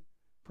day,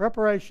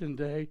 preparation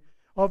day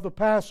of the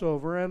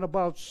Passover, and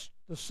about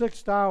the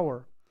 6th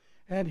hour.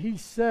 And he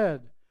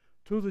said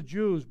to the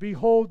Jews,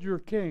 Behold your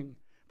king.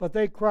 But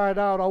they cried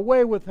out,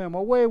 Away with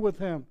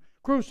him,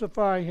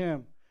 crucify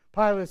him.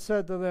 Pilate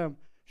said to them,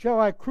 Shall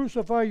I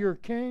crucify your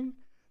king?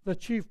 The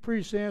chief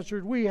priests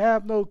answered, We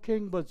have no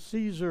king but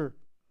Caesar.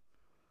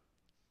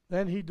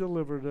 Then he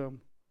delivered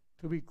them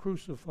to be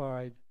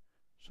crucified.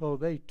 So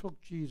they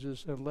took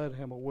Jesus and led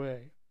him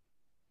away.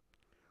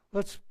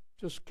 Let's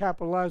just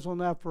capitalize on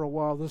that for a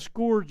while. The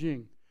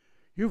scourging.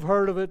 You've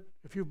heard of it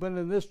if you've been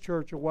in this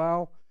church a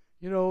while.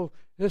 You know,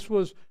 this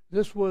was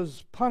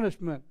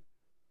punishment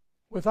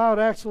without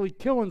actually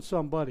killing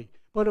somebody.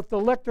 But if the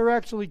lictor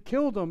actually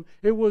killed him,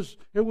 it was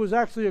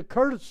actually a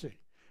courtesy.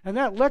 And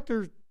that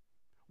lictor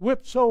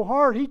whipped so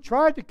hard, he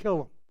tried to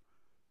kill him.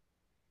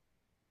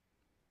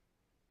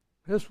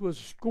 This was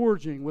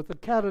scourging with the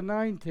cat of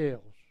nine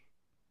tails.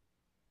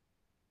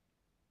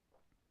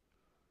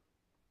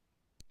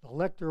 The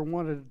lictor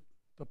wanted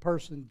the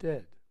person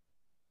dead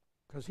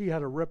because he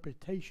had a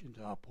reputation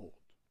to uphold.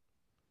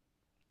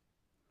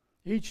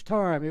 Each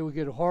time it would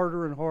get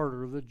harder and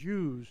harder. The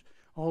Jews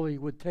only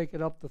would take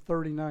it up to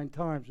 39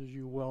 times, as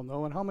you well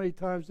know. And how many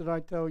times did I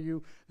tell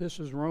you this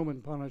is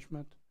Roman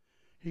punishment?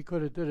 He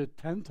could have did it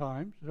 10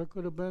 times. There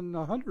could have been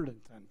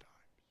 110 times.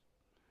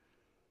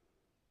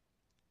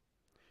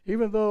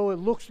 Even though it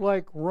looks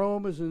like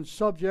Rome is in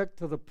subject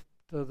to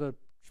the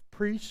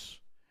priests,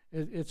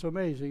 it's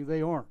amazing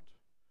they aren't.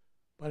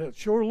 But it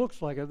sure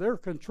looks like it. They're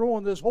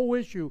controlling this whole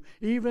issue,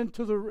 even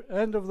to the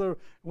end of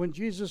when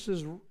Jesus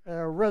is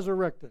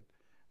resurrected.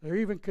 They're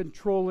even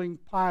controlling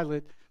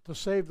Pilate to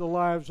save the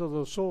lives of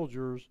the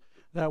soldiers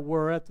that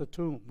were at the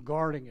tomb,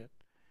 guarding it.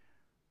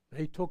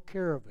 They took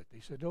care of it.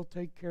 They said, they'll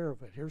take care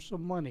of it. Here's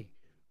some money.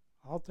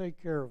 I'll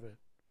take care of it.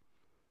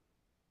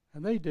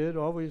 And they did.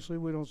 Obviously,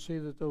 we don't see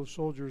that those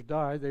soldiers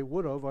died. They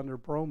would have under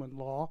Roman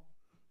law.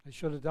 They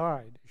should have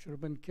died. They should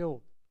have been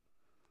killed.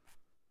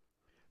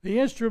 The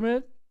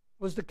instrument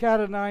was the cat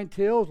of nine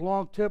tails,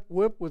 long tip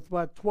whip with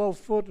about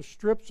 12-foot of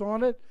strips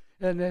on it,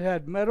 and it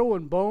had metal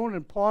and bone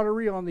and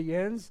pottery on the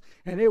ends,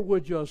 and it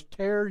would just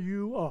tear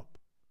you up.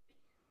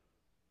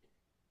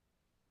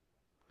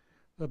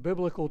 The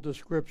biblical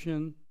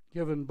description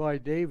given by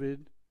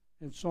David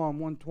in Psalm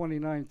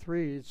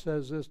 129:3, it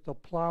says this, The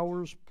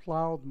plowers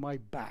plowed my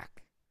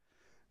back.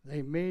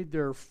 They made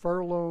their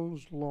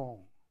furlongs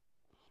long.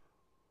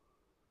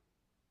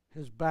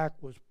 His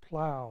back was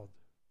plowed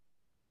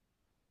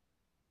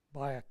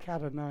by a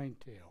cat of nine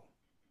tail.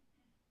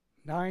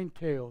 9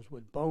 tails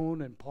with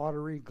bone and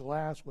pottery,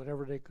 glass,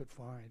 whatever they could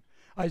find.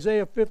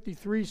 Isaiah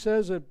 53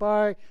 says that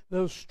by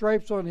those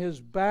stripes on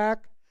his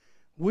back,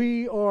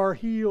 we are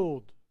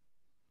healed.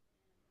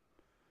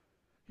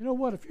 You know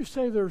what? If you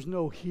say there's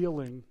no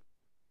healing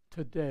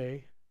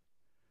today,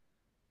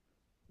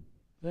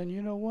 then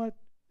you know what?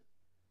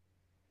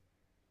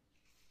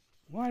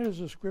 Why does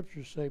the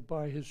Scripture say,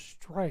 by his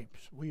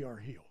stripes we are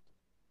healed?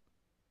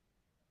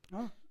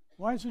 Huh?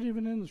 Why is it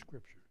even in the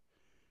Scripture?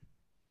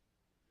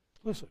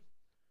 Listen,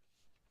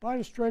 by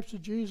the stripes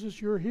of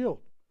Jesus you're healed.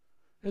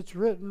 It's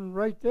written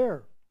right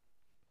there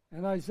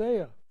in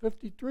Isaiah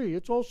 53.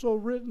 It's also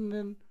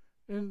written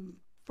in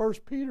 1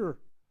 Peter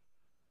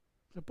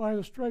that by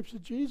the stripes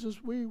of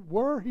Jesus we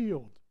were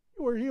healed.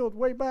 We were healed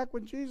way back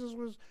when Jesus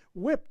was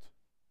whipped.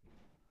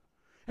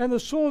 And the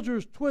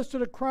soldiers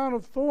twisted a crown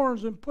of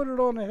thorns and put it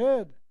on the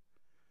head.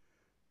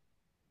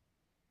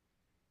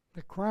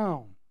 The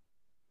crown,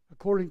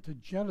 according to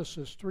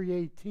Genesis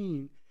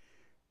 3:18,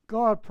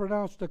 God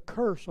pronounced a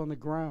curse on the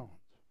ground.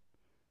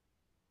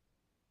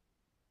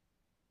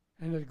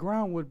 And the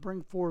ground would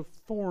bring forth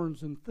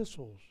thorns and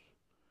thistles.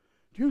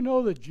 Do you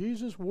know that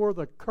Jesus wore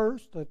the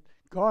curse that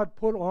God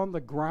put on the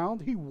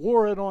ground? He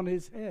wore it on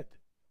his head.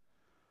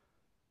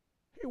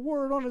 He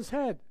wore it on his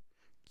head.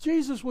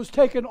 Jesus was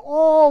taking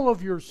all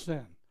of your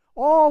sin,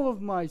 all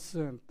of my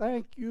sin.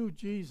 Thank you,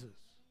 Jesus.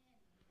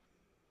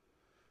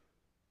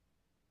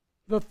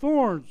 The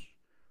thorns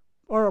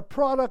are a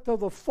product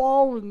of the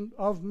fall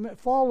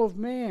of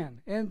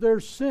man and their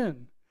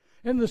sin.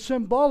 In the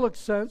symbolic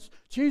sense,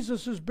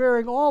 Jesus is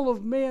bearing all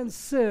of man's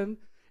sin,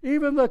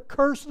 even the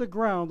curse of the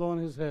ground, on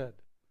his head.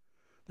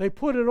 They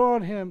put it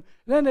on him.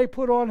 Then they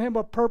put on him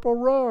a purple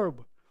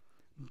robe.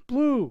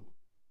 Blue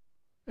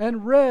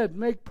and red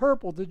make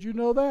purple. Did you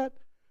know that?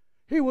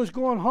 He was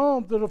going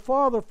home to the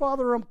Father.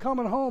 Father, I'm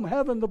coming home.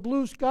 Heaven, the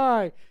blue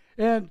sky.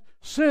 And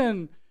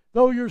sin,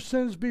 though your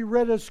sins be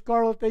red as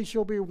scarlet, they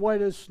shall be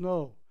white as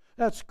snow.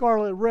 That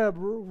scarlet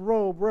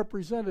robe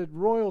represented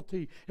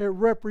royalty. It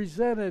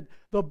represented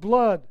the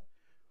blood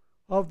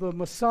of the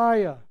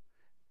Messiah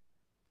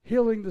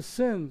healing the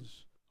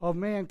sins of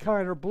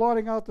mankind, or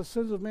blotting out the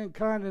sins of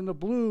mankind. And the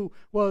blue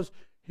was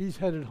he's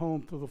headed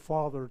home to the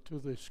Father, to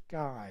the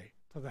sky,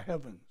 to the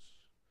heavens.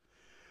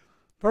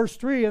 Verse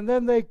 3, and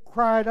then they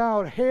cried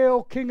out,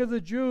 Hail, King of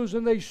the Jews,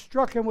 and they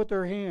struck him with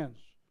their hands.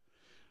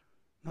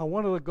 Now,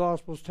 one of the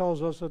Gospels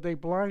tells us that they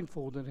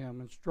blindfolded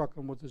him and struck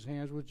him with his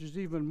hands, which is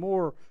even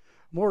more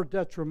more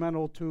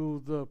detrimental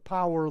to the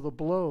power of the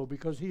blow,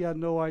 because he had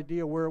no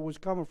idea where it was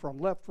coming from.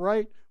 Left,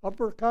 right,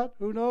 uppercut,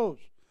 who knows?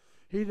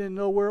 He didn't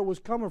know where it was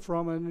coming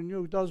from, and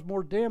it does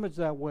more damage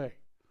that way.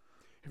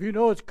 If you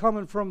know it's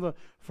coming from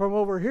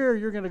over here,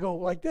 you're going to go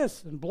like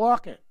this and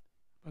block it.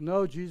 But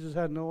no, Jesus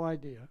had no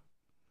idea.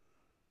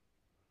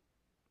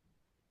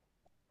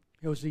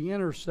 It was the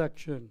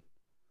intersection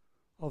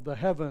of the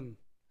heaven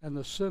and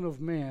the sin of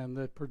man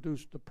that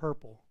produced the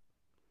purple.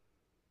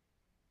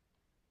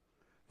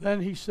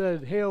 Then he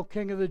said, "Hail,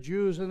 King of the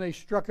Jews," and they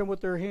struck him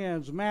with their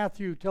hands.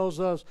 Matthew tells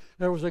us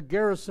there was a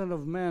garrison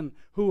of men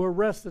who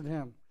arrested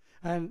him.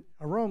 And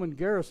a Roman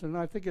garrison,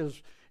 I think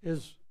it's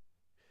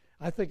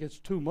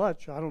too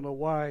much. I don't know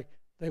why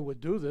they would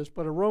do this,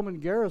 but a Roman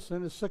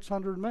garrison is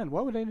 600 men.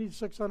 Why would they need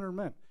 600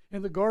 men?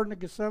 In the Garden of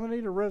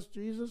Gethsemane to arrest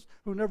Jesus,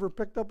 who never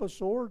picked up a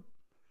sword?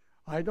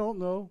 I don't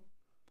know.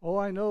 All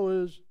I know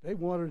is they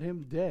wanted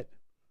him dead.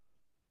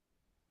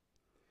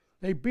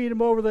 They beat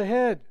him over the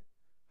head.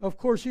 Of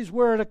course, he's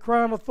wearing a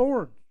crown of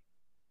thorns.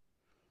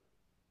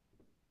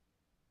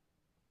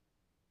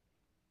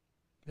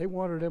 They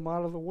wanted him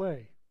out of the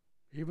way,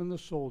 even the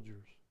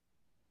soldiers.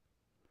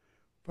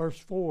 Verse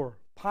 4,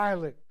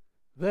 Pilate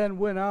then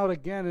went out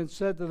again and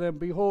said to them,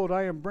 "Behold,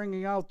 I am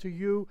bringing out to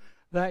you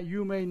that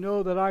you may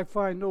know that I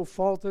find no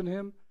fault in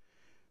him."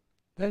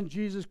 Then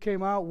Jesus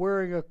came out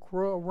wearing a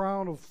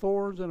crown of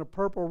thorns and a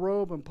purple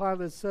robe, and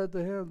Pilate said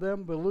to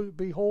them,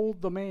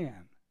 "Behold the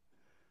man."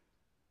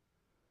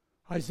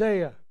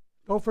 Isaiah,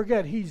 don't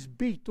forget, he's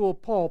beat to a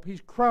pulp.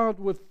 He's crowned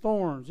with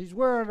thorns. He's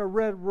wearing a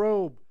red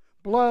robe,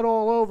 blood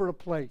all over the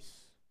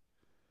place.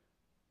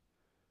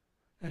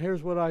 And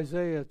here's what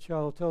Isaiah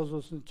tells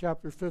us in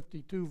chapter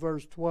 52,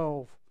 verse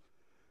 12.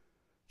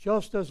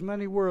 "Just as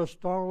many were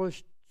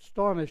astonished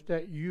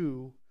at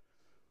you,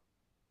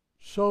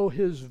 so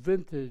his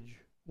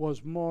vintage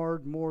was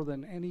marred more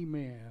than any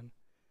man,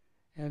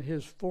 and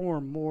his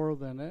form more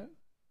than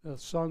the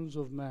sons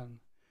of men."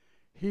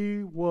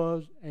 He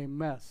was a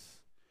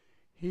mess.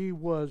 He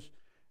was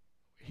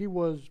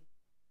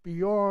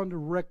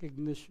beyond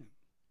recognition.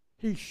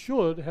 He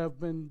should have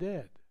been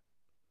dead.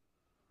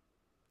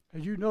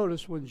 As you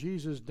notice, when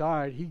Jesus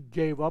died, he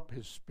gave up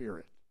his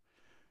spirit.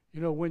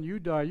 You know, when you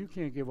die, you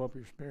can't give up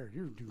your spirit.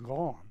 You're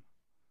gone.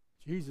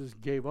 Jesus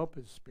gave up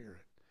his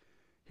spirit.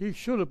 He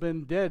should have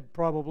been dead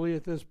probably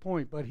at this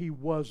point, but he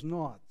was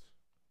not,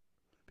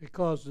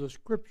 because the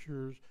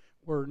scriptures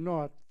were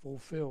not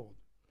fulfilled.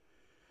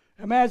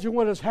 Imagine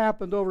what has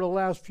happened over the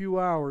last few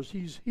hours.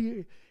 He's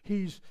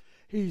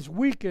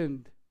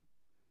weakened.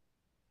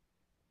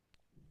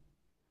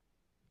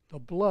 The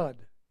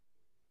blood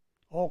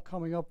all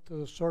coming up to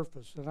the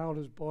surface and out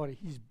his body.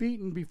 He's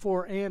beaten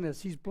before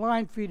Annas. He's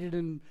blindfolded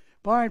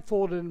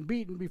and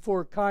beaten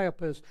before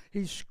Caiaphas.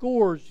 He's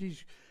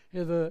scourged.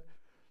 The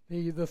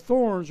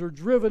thorns are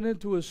driven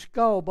into his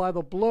skull by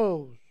the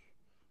blows.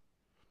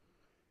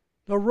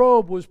 The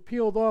robe was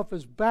peeled off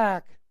his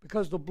back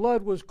because the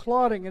blood was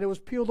clotting, and it was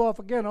peeled off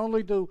again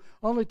only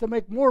to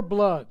make more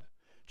blood.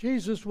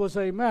 Jesus was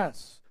a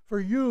mess for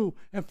you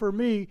and for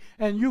me,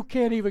 and you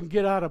can't even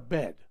get out of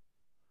bed.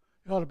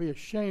 You ought to be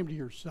ashamed of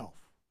yourself.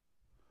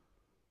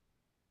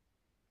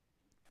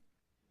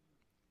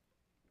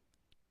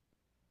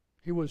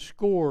 He was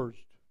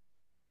scourged.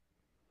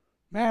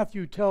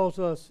 Matthew tells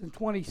us in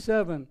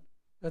 27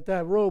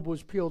 that robe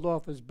was peeled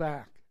off his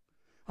back.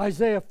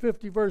 Isaiah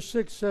 50 verse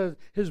 6 says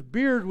his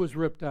beard was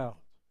ripped out.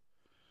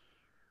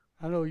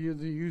 I know you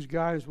use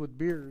guys with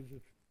beards.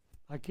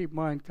 I keep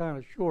mine kind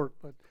of short,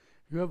 but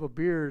if you have a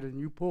beard and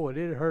you pull it,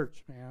 it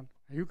hurts, man.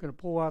 You can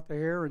pull out the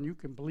hair and you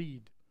can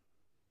bleed.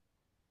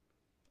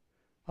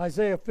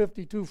 Isaiah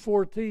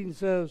 52:14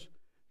 says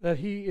that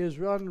he is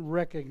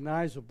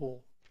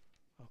unrecognizable,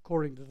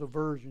 according to the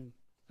version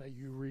that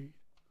you read.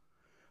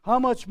 How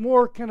much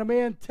more can a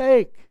man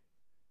take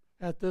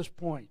at this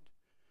point?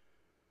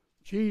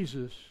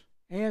 Jesus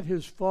and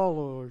his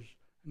followers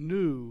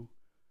knew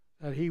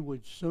that he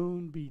would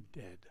soon be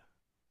dead.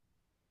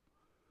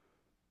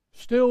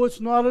 Still, it's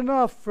not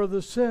enough for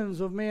the sins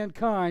of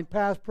mankind,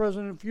 past,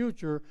 present, and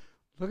future.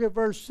 Look at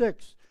verse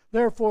 6.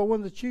 "Therefore,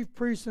 when the chief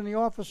priests and the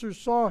officers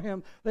saw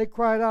him, they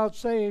cried out,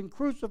 saying,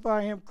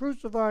 'Crucify him,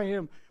 crucify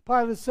him.'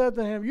 Pilate said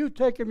to him, 'You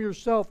take him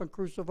yourself and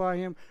crucify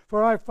him,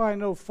 for I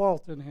find no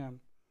fault in him.'"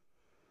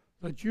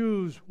 The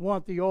Jews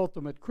want the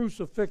ultimate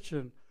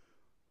crucifixion,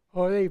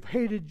 or they've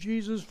hated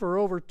Jesus for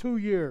over 2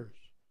 years.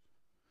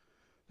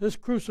 This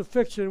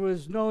crucifixion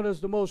was known as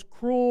the most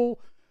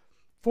cruel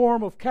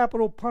form of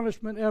capital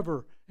punishment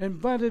ever,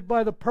 invented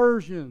by the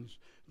Persians.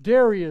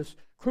 Darius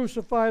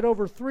crucified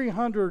over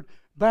 300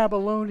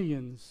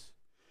 Babylonians.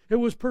 It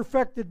was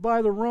perfected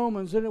by the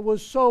Romans, and it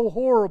was so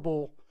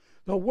horrible,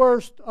 the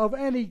worst of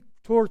any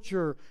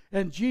torture,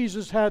 and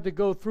Jesus had to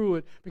go through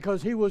it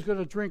because he was going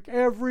to drink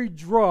every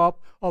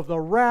drop of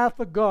the wrath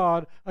of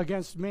God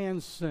against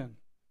man's sin.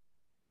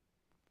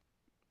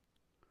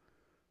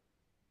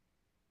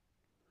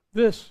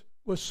 This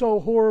was so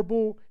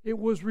horrible, it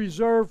was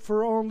reserved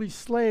for only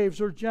slaves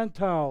or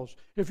Gentiles.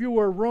 If you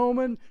were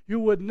Roman,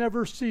 you would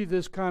never see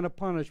this kind of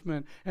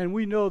punishment. And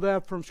we know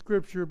that from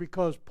Scripture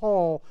because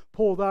Paul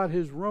pulled out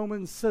his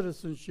Roman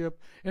citizenship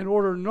in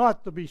order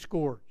not to be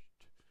scourged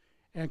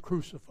and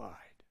crucified.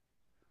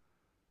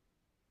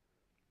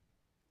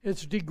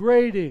 It's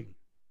degrading.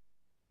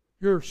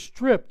 You're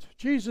stripped.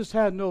 Jesus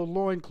had no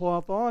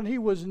loincloth on. He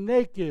was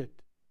naked,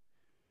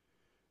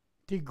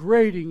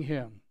 degrading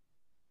him.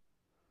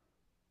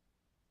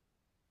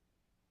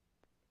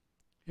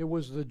 It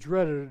was the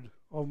dreaded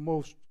of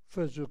all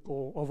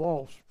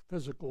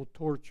physical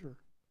torture.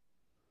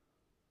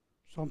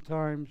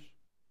 Sometimes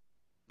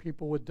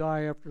people would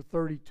die after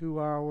 32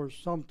 hours.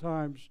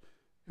 Sometimes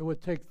it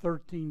would take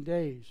 13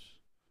 days.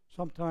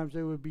 Sometimes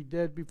they would be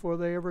dead before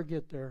they ever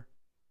get there.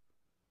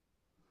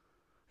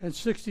 In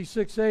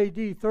 66 AD,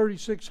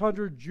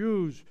 3,600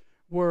 Jews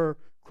were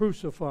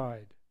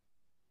crucified.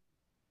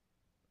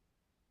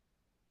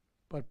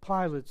 But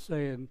Pilate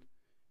saying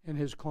in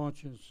his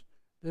conscience,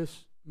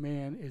 this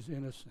man is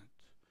innocent.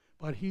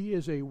 But he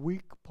is a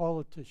weak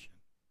politician.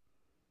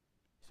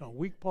 He's a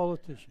weak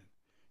politician.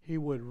 He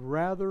would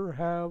rather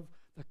have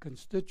the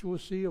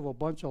constituency of a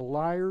bunch of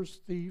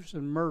liars, thieves,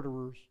 and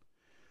murderers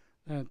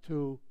than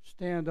to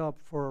stand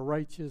up for a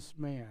righteous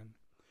man.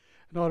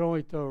 Not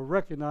only to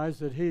recognize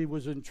that he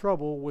was in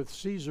trouble with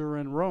Caesar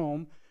in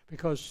Rome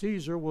because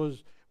Caesar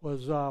was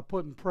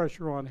putting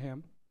pressure on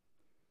him.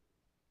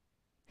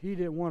 He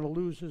didn't want to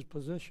lose his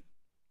position.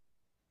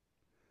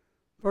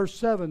 Verse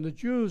 7, the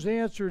Jews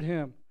answered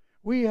him,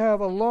 we have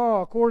a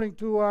law. According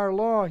to our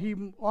law, he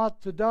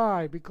ought to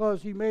die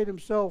because he made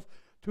himself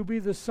to be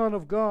the Son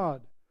of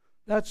God.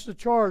 That's the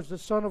charge, the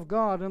Son of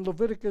God. And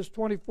Leviticus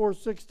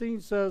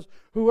 24:16 says,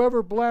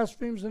 whoever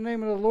blasphemes the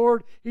name of the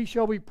Lord, he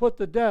shall be put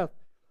to death.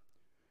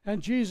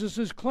 And Jesus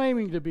is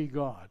claiming to be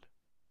God.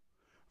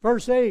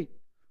 Verse 8,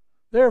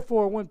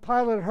 therefore, when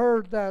Pilate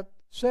heard that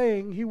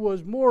saying, he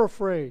was more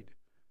afraid.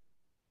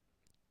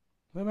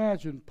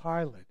 Imagine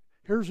Pilate.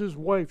 Here's his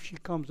wife. She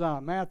comes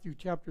out. Matthew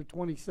chapter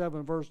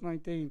 27, verse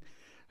 19.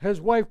 His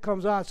wife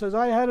comes out and says,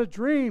 I had a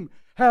dream.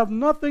 Have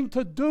nothing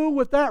to do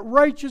with that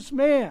righteous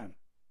man.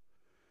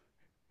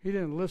 He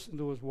didn't listen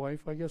to his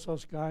wife. I guess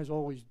us guys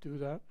always do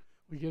that.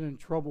 We get in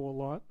trouble a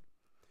lot.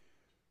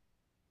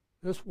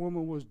 This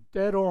woman was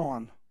dead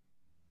on.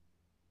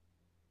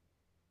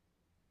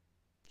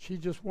 She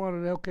just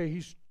wanted, okay,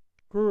 he's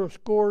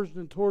scourged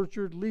and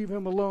tortured. Leave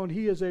him alone.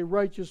 He is a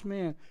righteous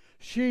man.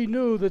 She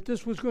knew that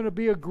this was going to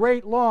be a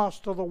great loss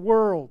to the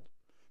world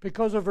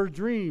because of her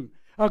dream.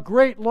 A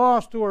great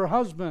loss to her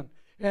husband.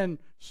 And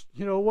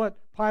you know what?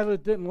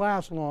 Pilate didn't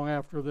last long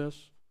after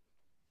this.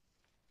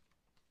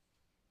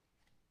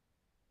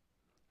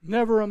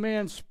 Never a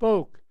man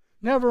spoke.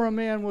 Never a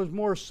man was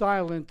more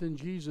silent than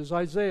Jesus.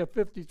 Isaiah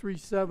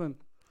 53:7.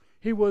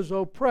 He was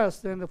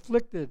oppressed and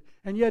afflicted,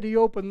 and yet he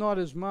opened not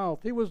his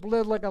mouth. He was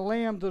led like a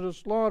lamb to the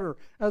slaughter,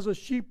 as a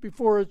sheep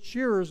before its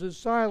shearers is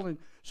silent,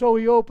 so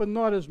he opened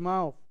not his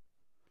mouth.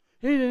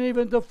 He didn't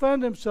even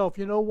defend himself.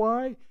 You know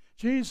why?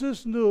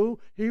 Jesus knew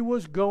he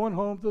was going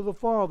home to the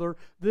Father.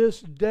 This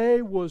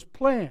day was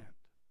planned.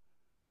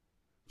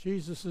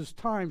 Jesus'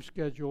 time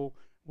schedule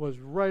was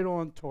right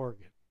on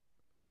target.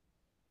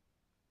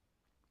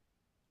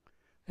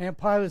 And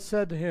Pilate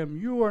said to him,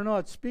 you are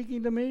not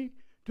speaking to me?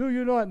 Do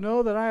you not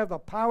know that I have the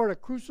power to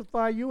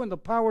crucify you and the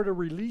power to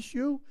release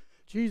you?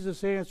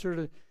 Jesus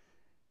answered,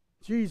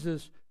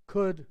 Jesus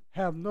could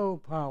have no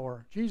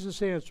power.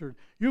 Jesus answered,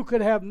 you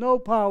could have no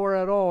power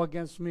at all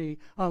against me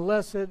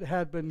unless it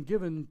had been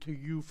given to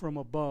you from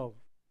above.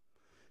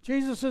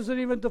 Jesus isn't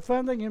even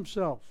defending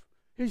himself.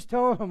 He's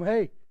telling him,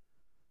 hey,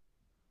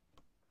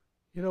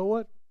 you know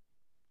what?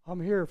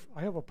 I'm here.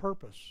 I have a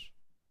purpose.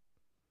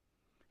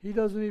 He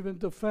doesn't even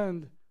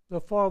defend the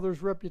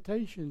Father's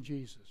reputation,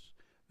 Jesus.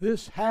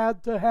 This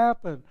had to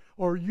happen,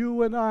 or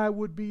you and I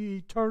would be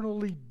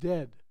eternally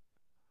dead.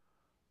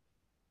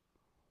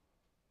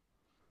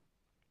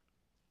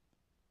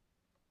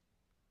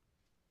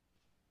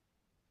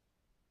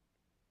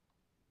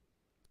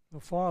 The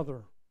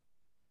Father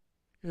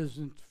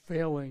isn't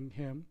failing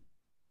him.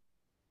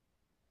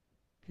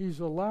 He's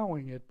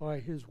allowing it by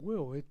his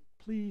will. It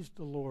pleased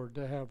the Lord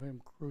to have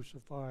him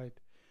crucified.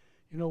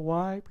 You know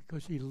why?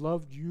 Because he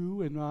loved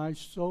you and I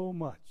so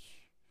much.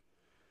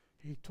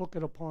 He took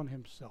it upon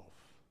himself.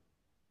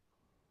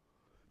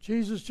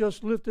 Jesus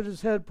just lifted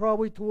his head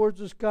probably towards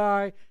the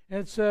sky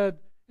and said,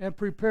 and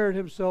prepared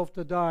himself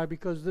to die,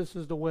 because this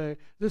is the way,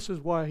 this is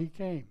why he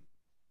came.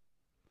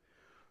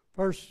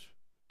 Verse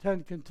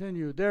 10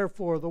 continued,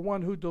 therefore the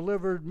one who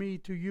delivered me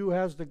to you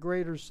has the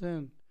greater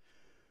sin.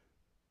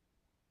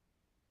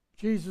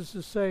 Jesus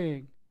is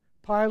saying,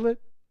 Pilate,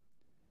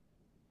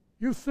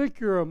 you think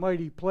you're a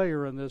mighty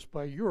player in this,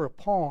 but you're a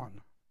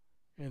pawn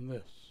in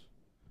this.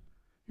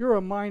 You're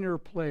a minor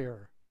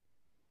player.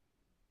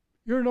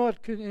 You're not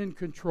in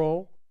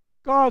control.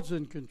 God's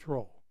in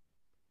control.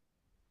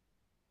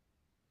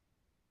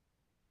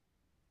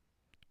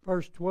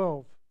 Verse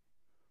 12.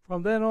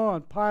 From then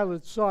on,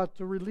 Pilate sought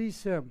to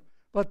release him,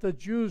 But the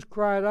Jews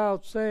cried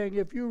out, saying,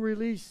 if you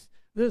release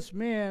this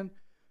man,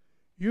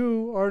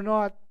 you are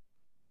not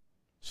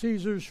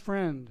Caesar's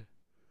friend.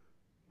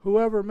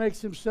 Whoever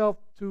makes himself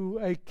to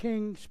a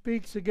king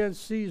speaks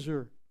against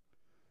Caesar.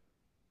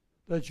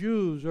 The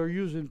Jews are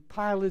using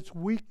Pilate's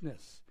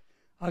weakness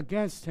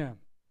against him.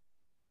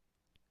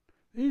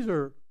 These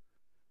are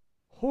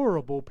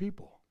horrible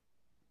people.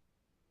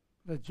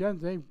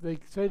 They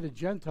say the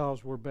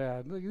Gentiles were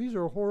bad. These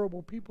are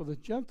horrible people. The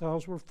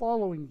Gentiles were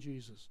following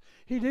Jesus.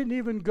 He didn't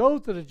even go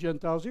to the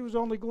Gentiles. He was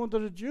only going to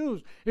the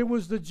Jews. It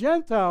was the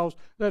Gentiles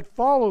that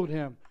followed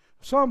him.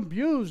 Some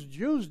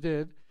Jews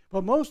did,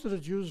 but most of the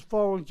Jews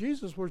following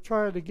Jesus were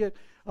trying to get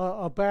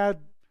a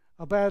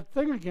bad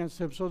thing against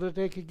him so that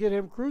they could get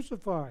him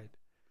crucified.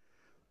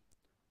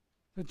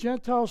 The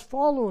Gentiles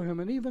follow him,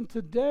 and even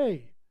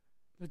today,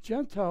 the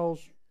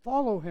Gentiles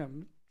follow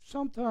him.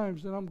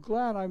 Sometimes, and I'm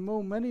glad I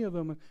know many of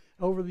them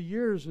over the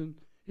years and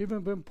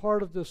even been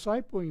part of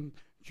discipling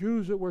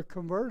Jews that were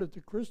converted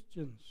to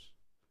Christians.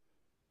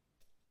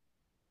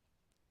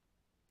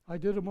 I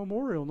did a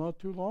memorial not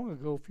too long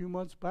ago, a few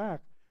months back.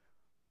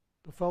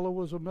 The fellow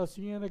was a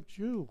Messianic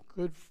Jew,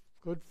 good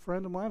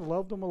friend of mine,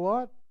 loved him a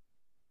lot.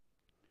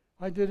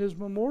 I did his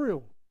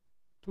memorial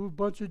to a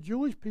bunch of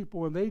Jewish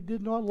people, and they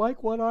did not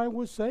like what I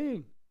was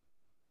saying.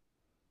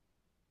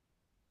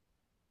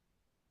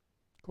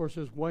 Of course,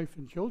 his wife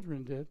and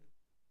children did.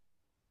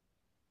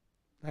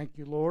 Thank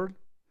you, Lord.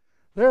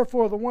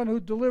 Therefore, the one who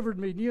delivered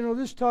me. You know,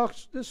 this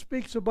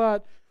speaks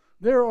about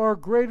there are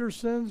greater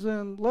sins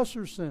and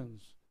lesser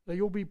sins that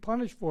you'll be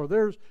punished for.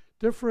 There's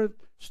different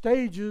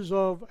stages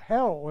of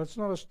hell. It's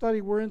not a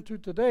study we're into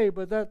today,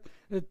 but that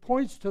it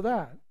points to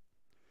that.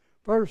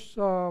 Verse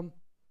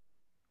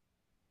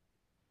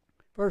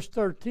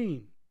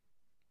 13.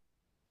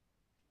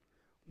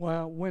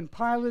 Well, when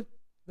Pilate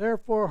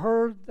therefore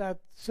heard that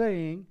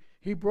saying,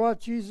 he brought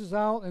Jesus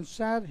out and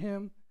sat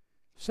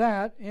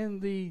in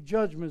the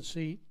judgment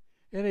seat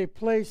in a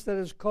place that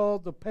is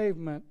called the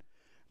pavement,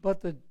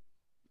 but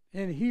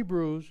in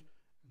Hebrews,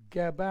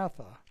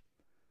 Gabbatha.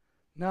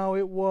 Now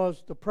it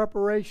was the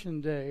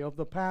preparation day of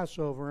the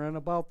Passover, and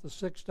about the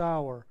 6th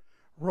hour,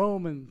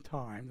 Roman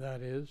time,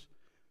 that is.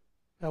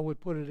 That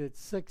would put it at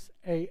 6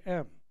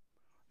 a.m.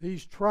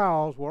 These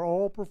trials were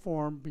all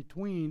performed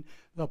between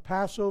the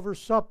Passover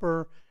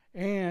supper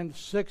and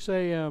 6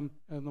 a.m.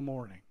 in the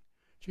morning.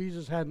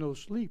 Jesus had no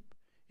sleep,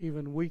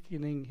 even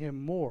weakening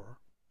him more.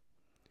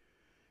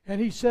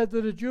 And he said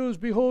to the Jews,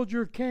 behold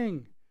your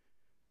king.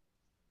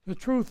 The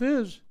truth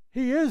is,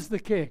 he is the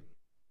king.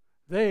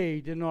 They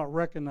did not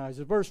recognize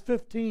it. Verse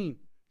 15,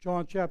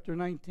 John chapter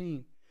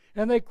 19.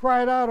 And they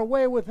cried out,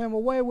 away with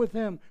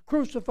him,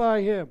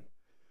 crucify him.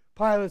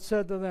 Pilate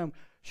said to them,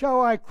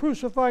 shall I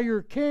crucify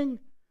your king?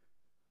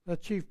 The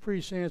chief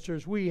priest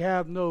answers, we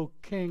have no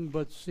king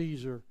but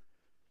Caesar.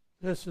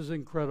 This is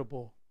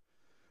incredible.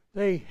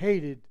 They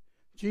hated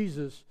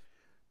Jesus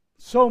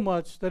so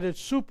much that it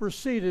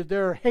superseded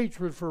their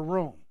hatred for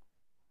Rome.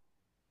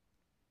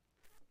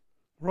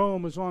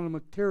 Rome is on a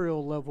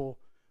material level,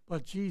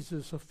 but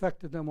Jesus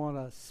affected them on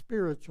a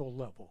spiritual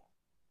level.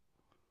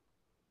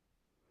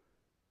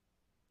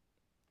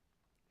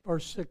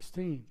 Verse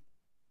 16.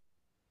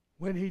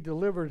 When he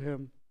delivered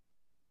him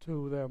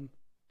to them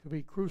to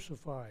be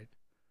crucified,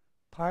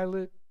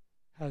 Pilate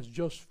has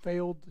just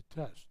failed the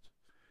test.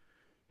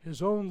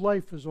 His own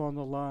life is on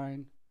the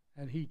line,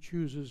 and he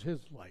chooses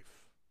his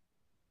life.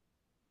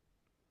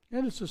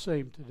 And it's the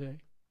same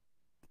today.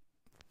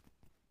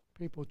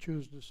 People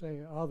choose to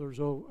say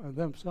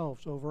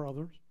themselves over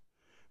others.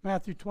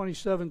 Matthew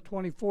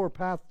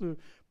 27:24,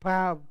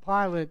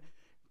 Pilate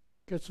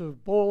gets a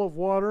bowl of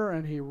water,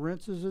 and he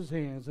rinses his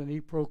hands, and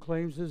he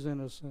proclaims his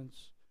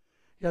innocence.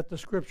 Yet the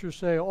scriptures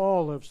say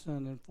all have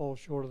sinned and fall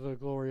short of the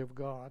glory of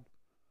God.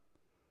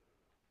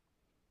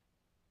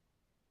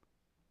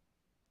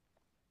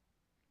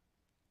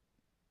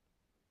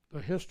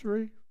 The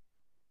history,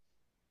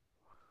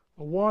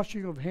 the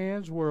washing of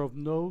hands were of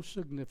no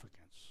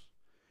significance.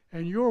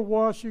 And your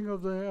washing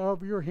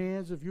of your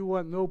hands, if you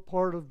want no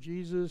part of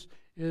Jesus,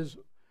 is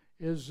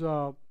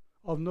of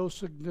no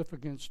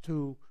significance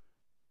to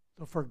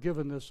the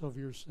forgiveness of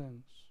your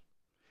sins.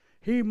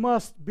 He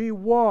must be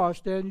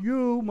washed, and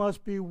you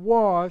must be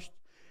washed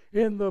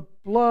in the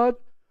blood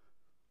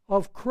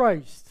of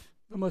Christ,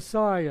 the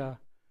Messiah.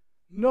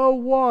 No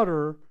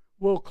water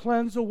will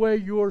cleanse away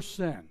your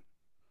sin,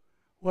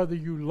 whether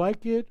you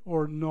like it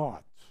or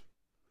not.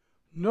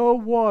 No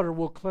water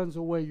will cleanse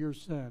away your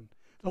sin.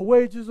 The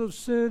wages of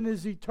sin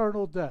is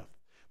eternal death,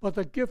 but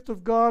the gift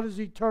of God is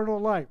eternal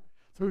life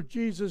through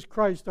Jesus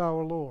Christ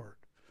our Lord.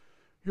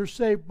 You're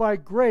saved by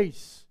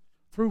grace,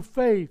 through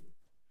faith,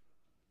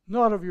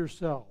 not of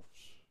yourselves.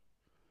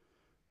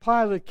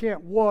 Pilate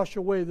can't wash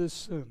away this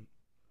sin.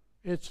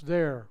 It's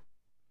there.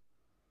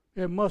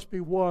 It must be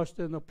washed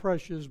in the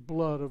precious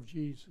blood of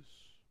Jesus.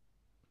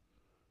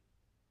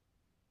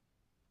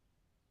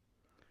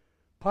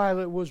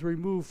 Pilate was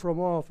removed from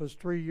office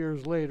 3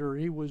 years later.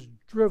 He was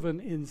driven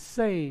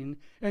insane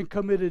and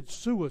committed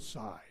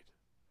suicide.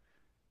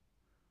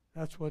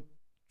 That's what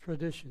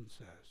tradition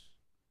says.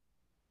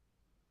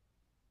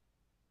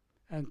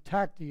 And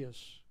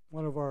Tacitus,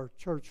 one of our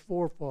church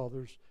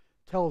forefathers,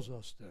 tells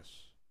us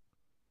this.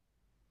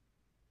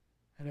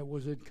 And it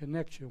was in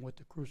connection with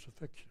the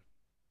crucifixion.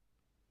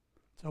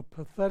 It's a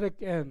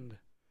pathetic end.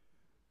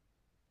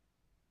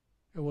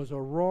 It was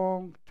a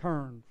wrong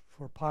turn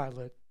for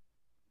Pilate.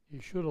 He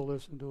should have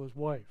listened to his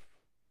wife.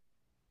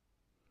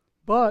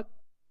 But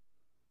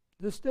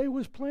this day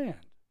was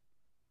planned,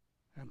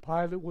 and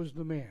Pilate was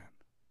the man.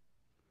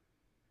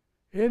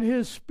 In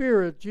his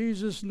spirit,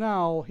 Jesus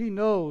now, he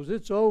knows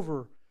it's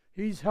over.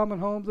 He's coming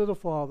home to the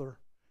Father.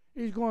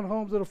 He's going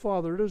home to the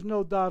Father. There's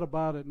no doubt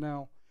about it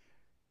now.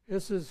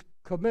 His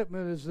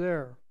commitment is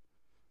there.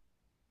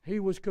 He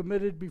was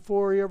committed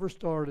before he ever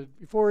started.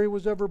 Before he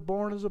was ever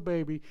born as a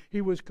baby,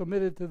 he was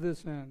committed to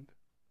this end.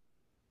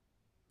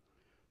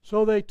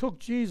 So they took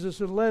Jesus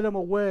and led him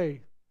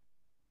away.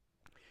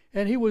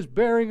 And he was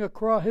bearing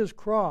his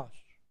cross.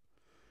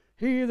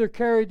 He either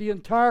carried the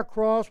entire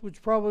cross,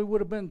 which probably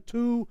would have been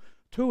too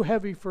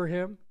heavy for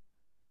him.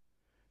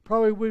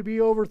 Probably would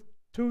be over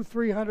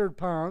 300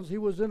 pounds. He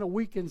was in a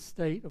weakened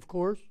state, of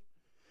course.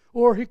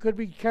 Or he could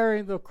be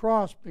carrying the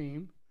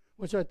crossbeam,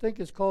 which I think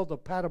is called the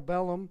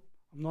patibellum.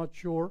 I'm not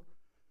sure.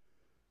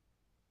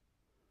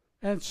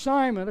 And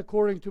Simon,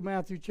 according to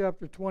Matthew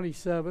chapter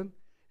 27,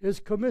 is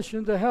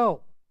commissioned to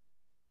help.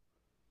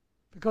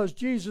 Because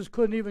Jesus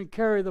couldn't even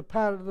carry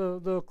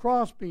the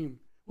crossbeam,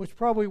 which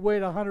probably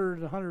weighed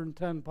 100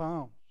 110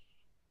 pounds.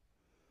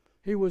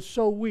 He was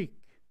so weak,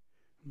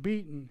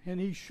 beaten, and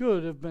he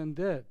should have been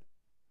dead.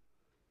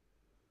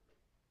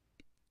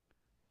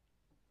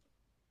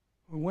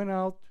 He went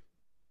out,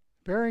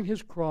 bearing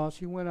his cross,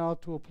 he went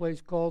out to a place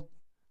called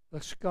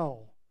the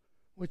Skull,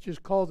 which is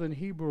called in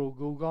Hebrew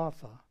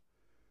Golgotha,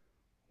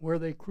 where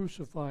they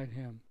crucified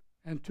him,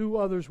 and two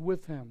others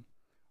with him,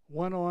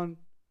 one on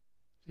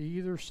the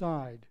either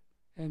side,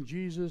 and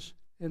Jesus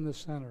in the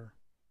center.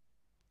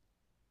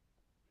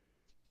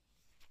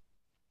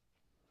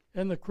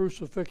 In the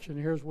crucifixion,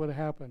 here's what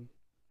happened.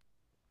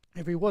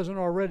 If he wasn't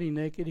already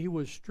naked, he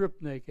was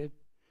stripped naked.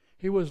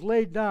 He was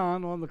laid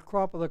down on the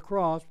crop of the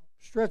cross,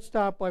 stretched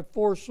out by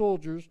 4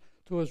 soldiers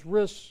to his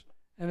wrists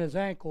and his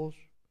ankles.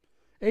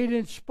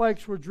 8-inch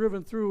spikes were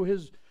driven through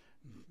his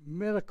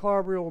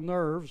metacarpal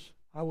nerves,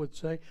 I would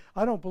say.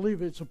 I don't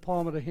believe it's a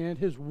palm of the hand.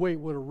 His weight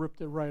would have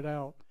ripped it right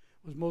out.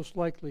 It was most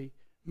likely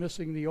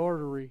missing the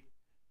artery.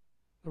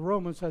 The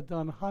Romans had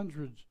done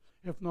hundreds,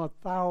 if not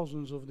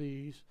thousands of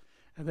these,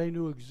 and they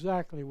knew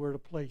exactly where to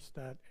place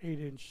that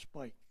 8-inch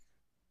spike.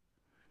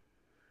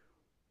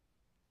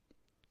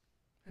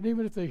 And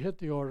even if they hit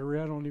the artery,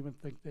 I don't even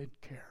think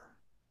they'd care.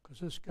 Because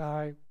this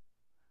guy,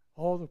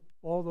 all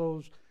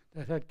those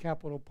that had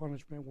capital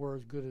punishment were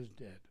as good as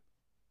dead.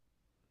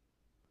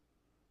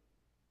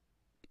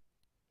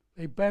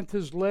 They bent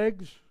his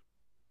legs,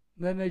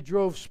 and then they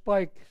drove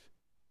spikes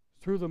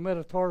through the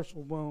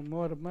metatarsal bone,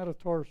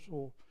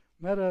 metatarsal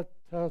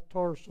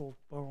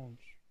bones,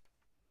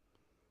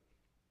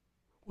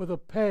 with a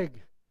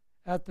peg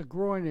at the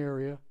groin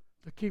area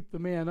to keep the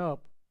man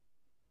up.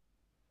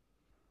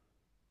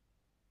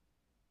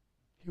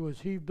 He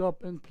was heaved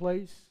up in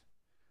place.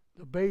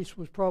 The base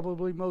was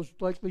probably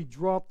most likely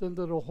dropped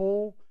into the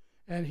hole,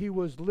 and he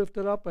was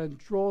lifted up and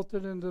dropped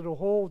into the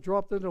hole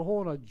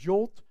in a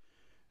jolt,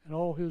 and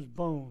all his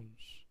bones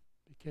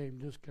became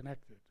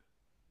disconnected.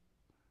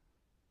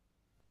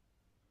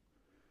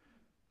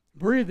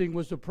 Breathing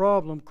was the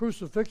problem.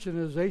 Crucifixion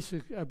is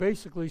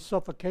basically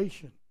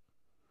suffocation.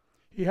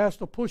 He has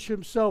to push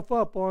himself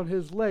up on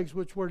his legs,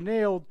 which were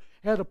nailed.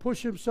 He had to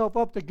push himself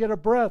up to get a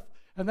breath.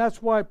 And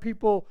that's why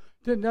people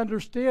didn't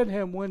understand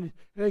him when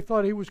they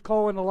thought he was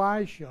calling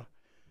Elisha.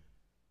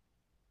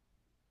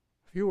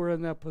 If you were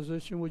in that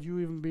position, would you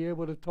even be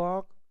able to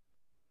talk?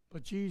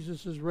 But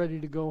Jesus is ready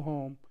to go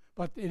home.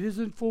 But it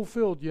isn't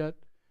fulfilled yet.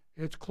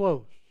 It's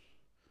close.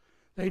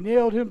 They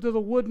nailed him to the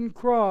wooden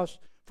cross,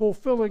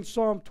 fulfilling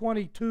Psalm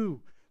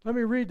 22. Let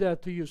me read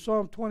that to you.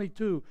 Psalm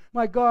 22.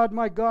 My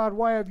God,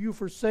 why have you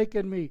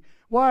forsaken me?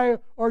 Why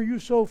are you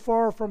so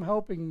far from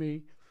helping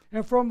me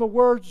and from the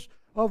words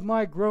of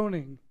my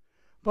groaning?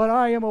 But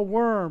I am a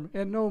worm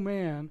and no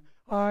man.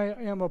 I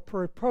am a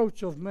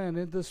reproach of men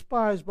and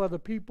despised by the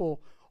people.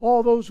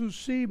 All those who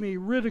see me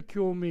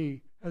ridicule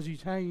me as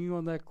he's hanging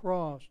on that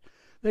cross.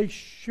 They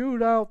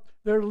shoot out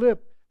their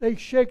lip. They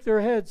shake their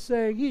heads,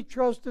 saying, he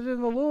trusted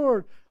in the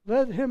Lord.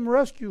 Let him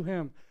rescue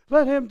him.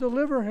 Let him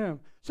deliver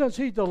him, since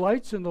he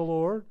delights in the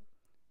Lord.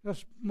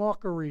 That's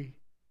mockery.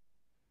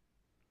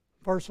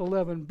 Verse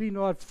 11, be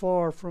not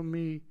far from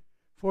me,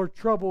 for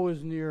trouble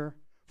is near,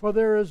 for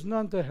there is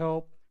none to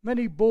help.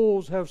 Many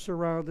bulls have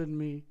surrounded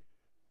me.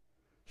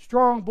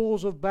 Strong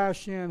bulls of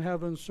Bashan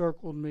have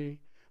encircled me.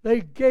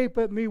 They gape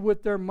at me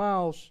with their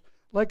mouths,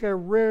 like a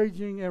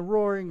raging and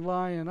roaring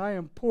lion. I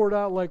am poured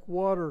out like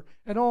water,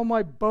 and all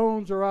my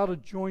bones are out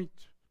of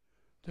joint.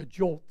 The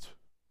jolt.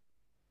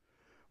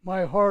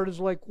 My heart is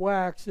like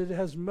wax, it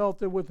has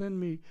melted within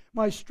me.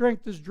 My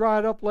strength is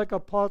dried up like a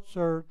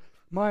potsherd.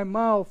 My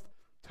mouth,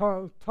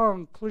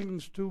 tongue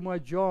clings to my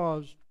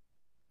jaws.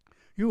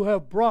 You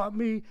have brought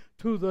me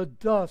to the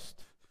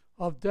dust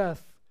of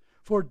death,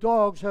 for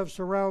dogs have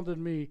surrounded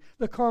me.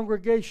 The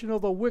congregation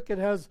of the wicked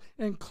has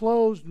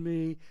enclosed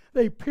me.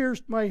 They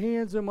pierced my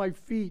hands and my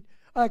feet.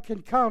 I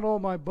can count all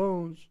my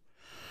bones.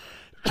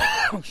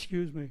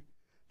 Excuse me.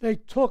 They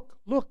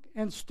look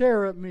and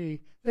stare at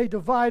me. They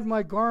divide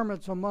my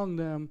garments among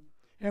them,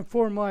 and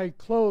for my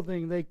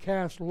clothing they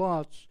cast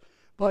lots.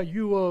 But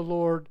you, O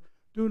Lord,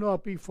 do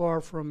not be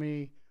far from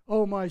me.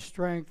 O my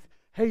strength,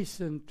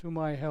 hasten to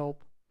my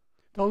help.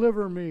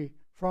 Deliver me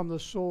from the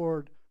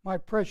sword, my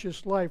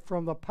precious life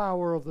from the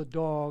power of the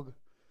dog.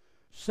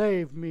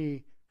 Save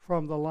me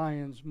from the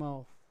lion's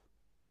mouth.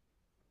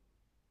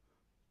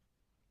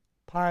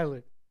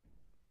 Pilate,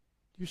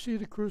 do you see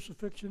the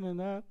crucifixion in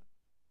that?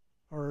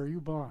 Or are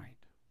you blind?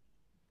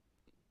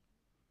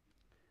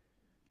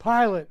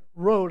 Pilate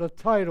wrote a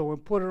title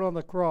and put it on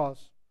the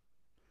cross.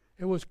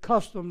 It was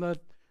custom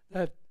that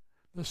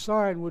the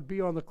sign would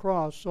be on the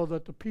cross so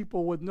that the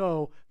people would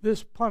know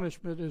this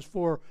punishment is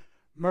for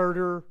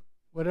murder,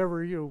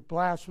 whatever,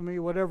 blasphemy,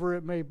 whatever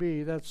it may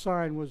be. That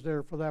sign was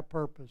there for that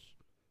purpose.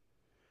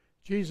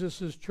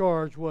 Jesus'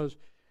 charge was,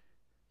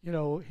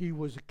 he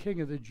was the king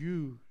of the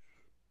Jews.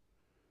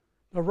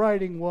 The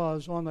writing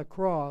was on the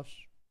cross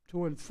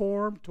to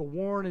inform, to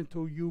warn, and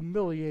to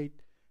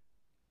humiliate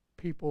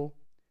people.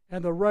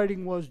 And the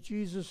writing was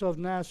Jesus of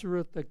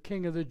Nazareth, the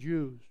King of the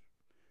Jews.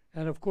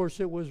 And of course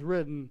it was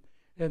written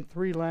in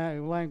 3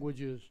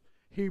 languages,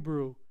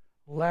 Hebrew,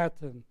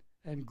 Latin,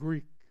 and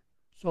Greek,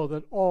 so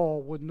that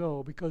all would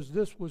know, because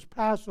this was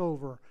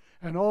Passover,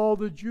 and all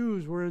the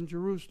Jews were in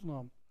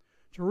Jerusalem.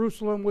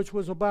 Jerusalem, which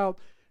was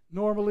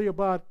normally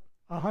about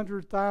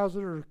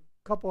 100,000 or a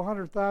couple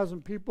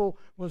 100,000 people,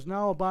 was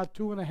now about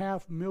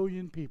 2.5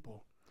 million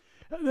people.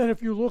 And then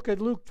if you look at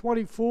Luke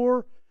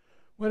 24,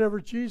 whenever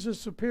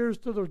Jesus appears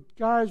to the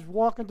guys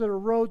walking to the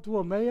road to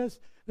Emmaus,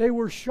 they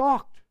were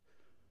shocked.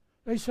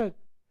 They said,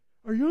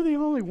 "Are you the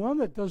only one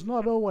that does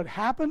not know what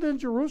happened in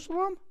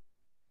Jerusalem?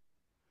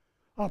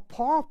 A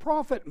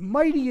prophet,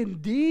 mighty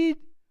indeed,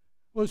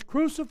 was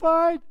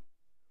crucified."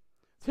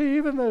 See,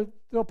 even the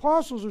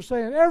apostles are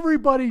saying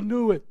everybody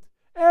knew it.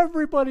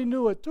 Everybody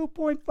knew it.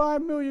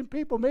 2.5 million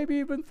people, maybe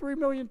even 3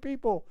 million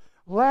people.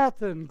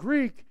 Latin,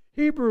 Greek,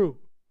 Hebrew.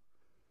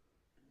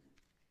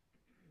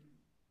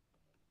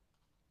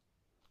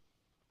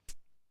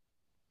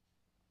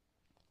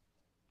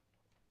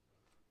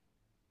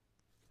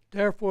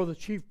 Therefore the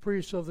chief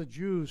priests of the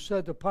Jews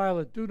said to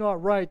Pilate, "Do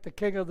not write the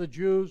King of the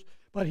Jews,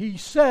 but he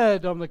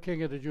said, I'm the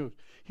King of the Jews."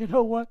 You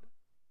know what?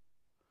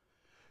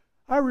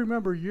 I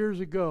remember years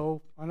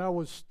ago when I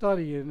was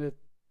studying at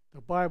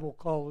the Bible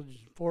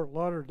College in Fort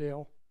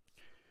Lauderdale,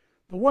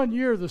 the one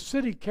year the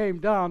city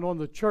came down on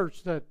the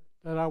church that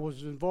I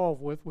was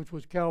involved with, which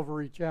was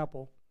Calvary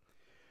Chapel.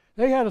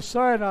 They had a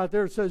sign out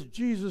there that says,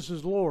 "Jesus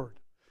is Lord."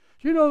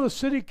 You know, the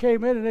city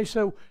came in and they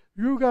said,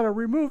 "You got to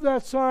remove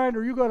that sign,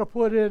 or you got to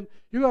put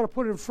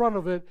in front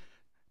of it,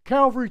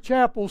 Calvary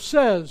Chapel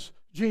says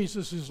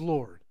Jesus is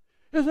Lord."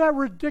 Isn't that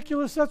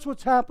ridiculous? That's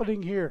what's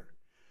happening here.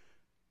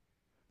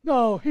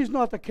 No, he's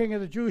not the King of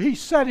the Jews. He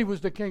said he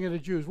was the King of the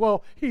Jews.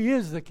 Well, he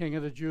is the King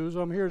of the Jews.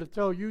 I'm here to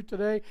tell you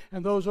today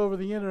and those over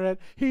the internet,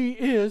 he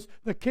is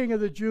the King of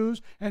the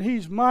Jews, and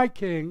he's my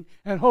king,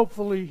 and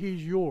hopefully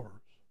he's yours.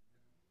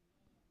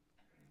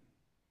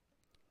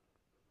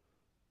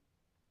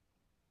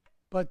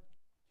 But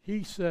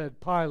he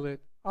said, Pilate,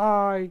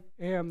 "I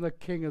am the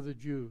King of the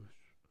Jews."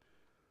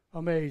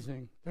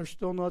 Amazing. They're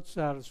still not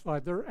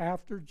satisfied. They're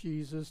after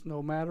Jesus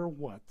no matter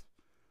what.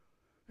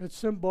 It's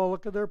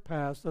symbolic of their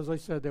past. As I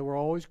said, they were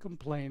always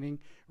complaining.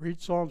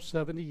 Read Psalm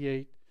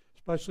 78,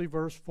 especially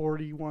verse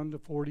 41 to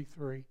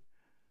 43.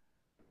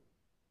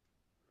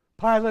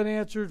 Pilate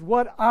answered,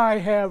 "What I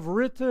have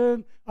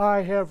written,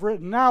 I have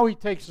written." Now he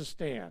takes a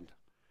stand.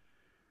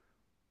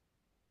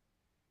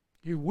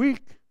 He's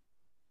weak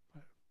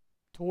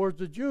towards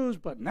the Jews,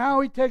 but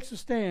now he takes a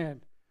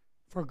stand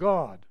for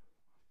God,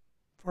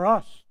 for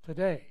us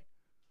today,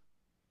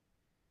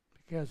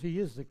 because he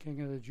is the King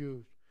of the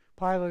Jews.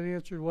 Pilate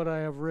answered, "What I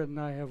have written,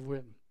 I have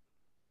written."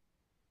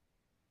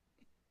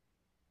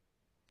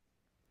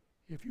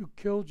 If you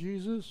kill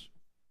Jesus,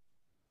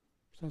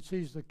 since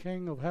he's the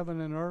King of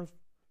heaven and earth,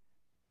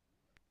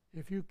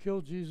 if you kill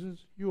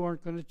Jesus, you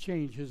aren't going to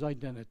change his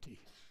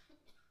identity.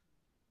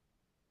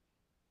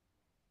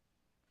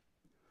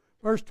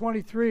 Verse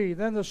 23,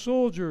 then the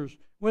soldiers,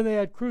 when they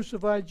had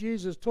crucified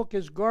Jesus, took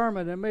his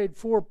garment and made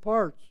 4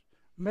 parts,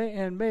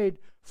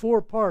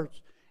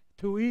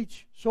 to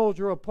each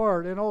soldier a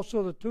part, and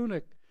also the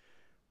tunic.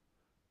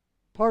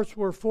 Parts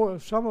were 4.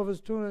 Some of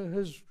his tunic,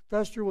 his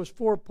vesture was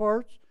 4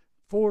 parts.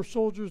 4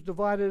 soldiers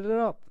divided it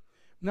up.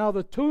 Now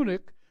the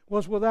tunic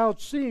was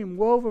without seam,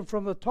 woven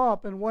from the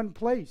top in one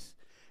place.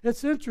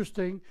 It's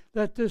interesting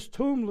that this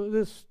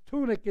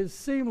tunic is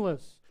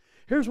seamless.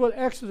 Here's what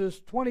Exodus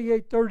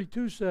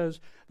 28:32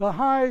 says: the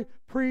high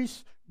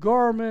priest's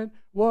garment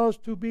was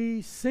to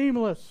be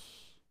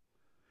seamless.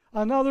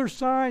 Another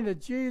sign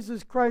that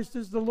Jesus Christ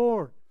is the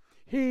Lord.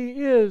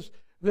 He is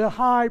the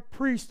high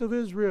priest of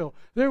Israel.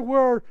 There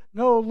were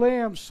no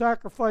lambs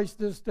sacrificed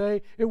this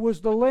day. It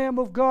was the Lamb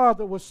of God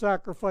that was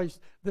sacrificed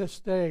this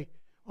day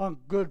on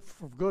Good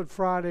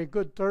Friday,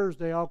 Good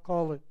Thursday, I'll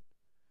call it.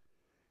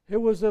 It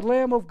was the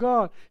Lamb of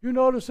God. You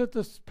notice at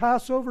the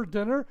Passover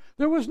dinner,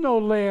 there was no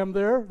lamb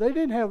there. They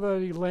didn't have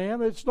any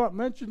lamb. It's not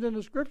mentioned in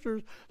the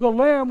Scriptures. The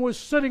lamb was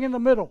sitting in the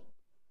middle.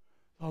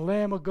 The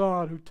Lamb of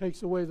God who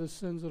takes away the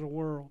sins of the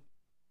world.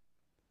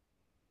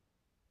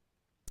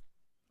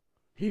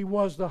 He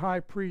was the high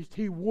priest.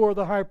 He wore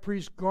the high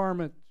priest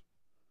garment.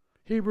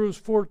 Hebrews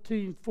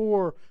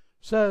 14:4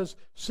 says,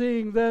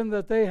 seeing then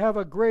that we have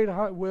a great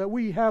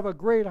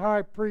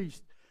high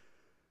priest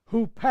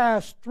who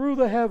passed through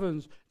the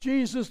heavens,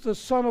 Jesus the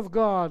Son of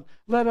God,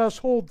 let us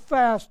hold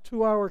fast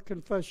to our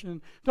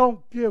confession.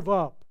 Don't give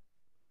up.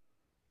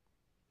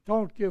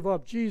 Don't give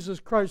up. Jesus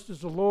Christ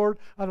is the Lord.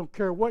 I don't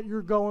care what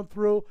you're going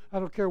through. I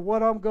don't care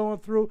what I'm going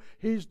through.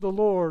 He's the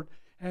Lord,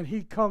 and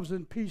He comes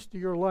in peace to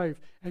your life.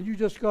 And you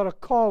just got to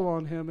call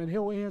on Him, and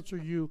He'll answer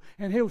you,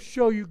 and He'll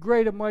show you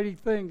great and mighty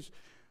things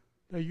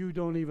that you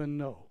don't even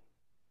know.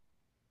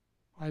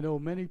 I know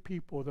many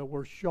people that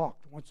were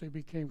shocked once they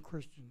became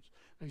Christians.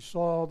 They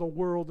saw the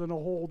world in a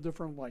whole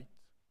different light.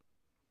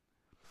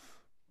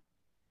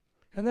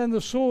 And then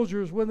the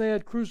soldiers, when they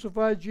had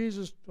crucified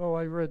Jesus,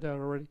 I read that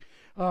already.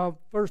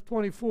 Verse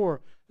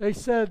 24, they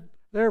said,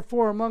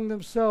 therefore among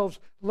themselves,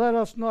 let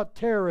us not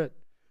tear it.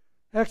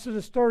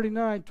 Exodus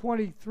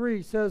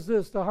 39:23 says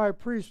this, the high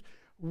priest's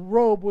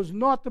robe was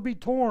not to be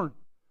torn.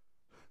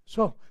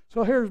 So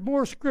here's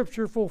more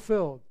scripture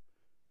fulfilled.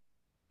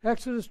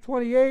 Exodus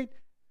 28,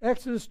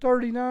 Exodus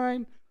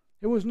 39,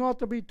 it was not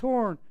to be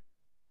torn.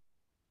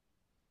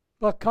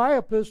 But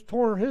Caiaphas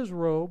tore his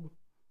robe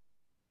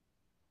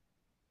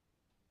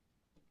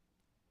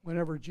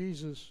whenever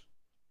Jesus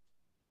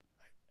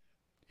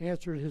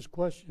answered his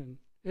question.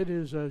 It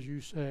is as you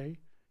say.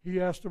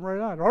 He asked him right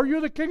on, are you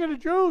the king of the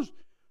Jews?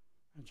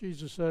 And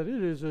Jesus said,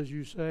 it is as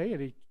you say.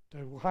 And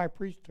the high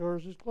priest tore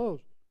his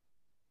clothes.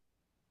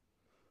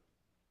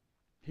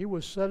 He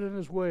was set in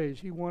his ways.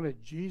 He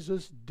wanted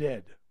Jesus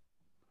dead.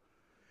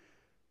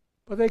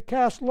 But they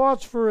cast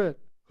lots for it.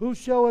 Who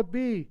shall it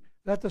be?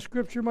 That the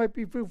scripture might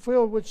be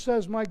fulfilled, which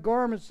says, my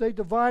garments they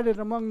divided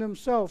among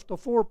themselves to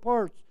 4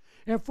 parts.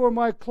 And for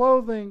my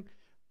clothing,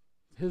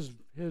 his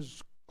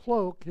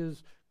cloak,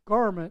 his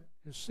garment,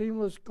 his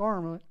seamless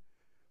garment,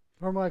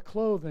 for my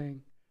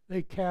clothing,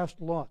 they cast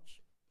lots.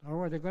 All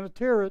right, they're going to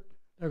tear it.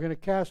 They're going to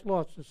cast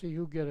lots to see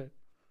who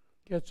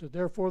gets it.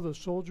 Therefore, the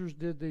soldiers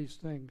did these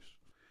things.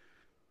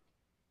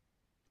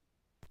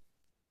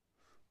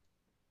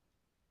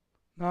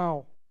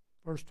 Now,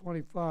 verse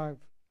 25,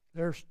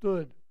 there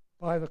stood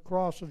by the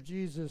cross of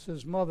Jesus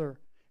his mother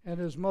and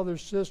his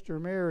mother's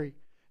sister Mary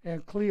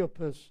and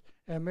Cleopas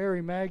and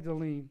Mary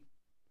Magdalene.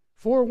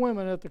 4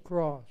 women at the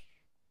cross.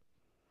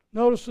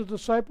 Notice the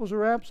disciples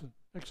are absent,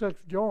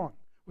 except John.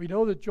 We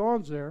know that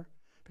John's there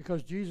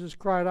because Jesus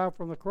cried out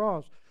from the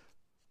cross,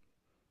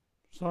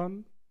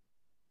 son,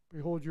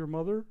 behold your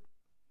mother.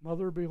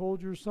 Mother,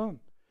 behold your son.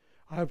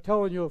 I'm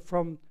telling you,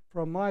 from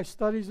my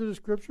studies of the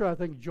Scripture, I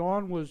think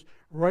John was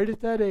right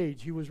at that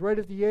age. He was right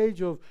at the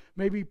age of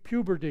maybe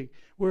puberty,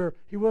 where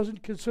he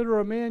wasn't considered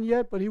a man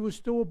yet, but he was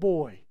still a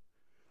boy.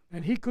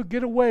 And he could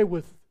get away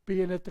with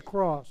being at the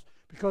cross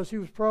because he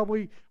was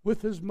probably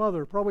with his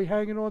mother, probably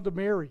hanging on to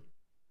Mary.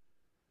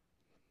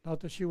 Not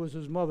that she was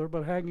his mother,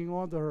 but hanging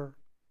on to her.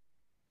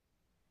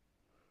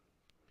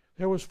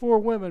 There was 4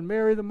 women.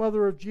 Mary, the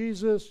mother of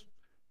Jesus.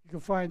 You can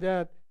find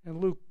that in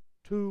Luke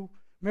 2.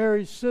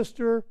 Mary's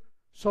sister,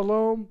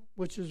 Salome,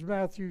 which is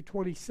Matthew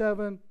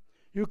 27.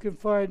 You can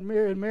find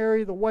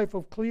Mary, the wife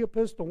of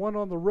Cleopas, the one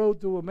on the road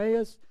to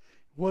Emmaus,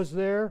 was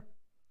there.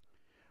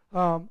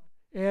 And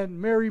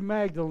Mary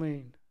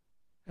Magdalene.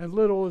 And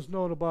little is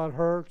known about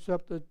her,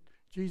 except that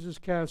Jesus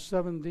cast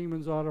 7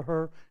 demons out of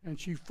her, and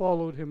she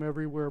followed him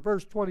everywhere.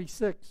 Verse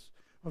 26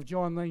 of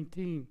John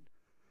 19.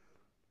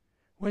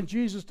 When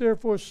Jesus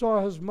therefore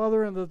saw his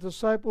mother and the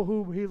disciple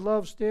whom he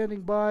loved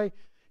standing by,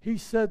 he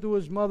said to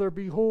his mother,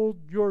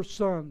 behold your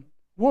son.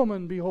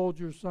 Woman, behold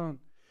your son.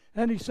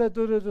 And he said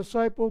to the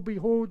disciple,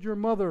 behold your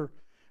mother.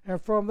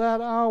 And from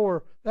that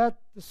hour, that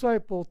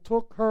disciple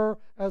took her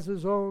as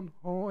his own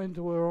home,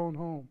 into her own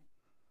home.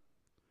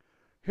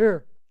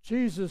 Here,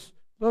 Jesus,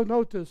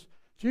 notice,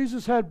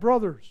 Jesus had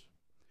brothers,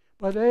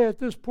 but they at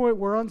this point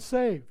were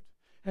unsaved.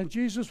 And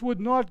Jesus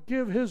would not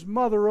give his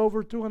mother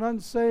over to an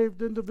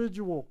unsaved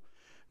individual.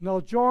 Now,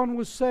 John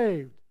was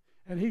saved,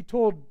 and he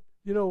told,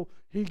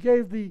 he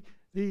gave the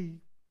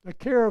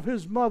care of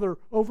his mother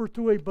over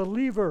to a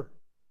believer.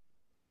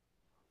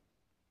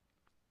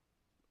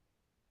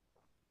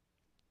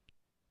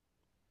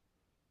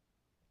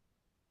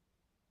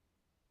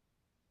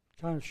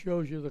 Kind of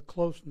shows you the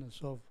closeness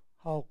of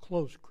how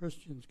close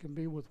Christians can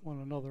be with one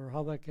another,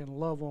 how they can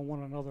love on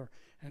one another,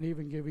 and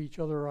even give each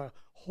other a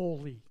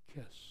holy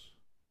kiss.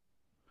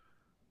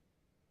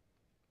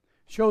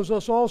 Shows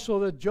us also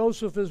that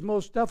Joseph is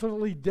most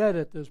definitely dead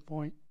at this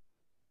point.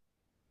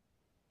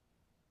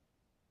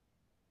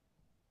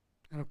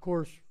 And of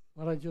course,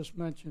 what I just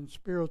mentioned,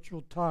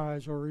 spiritual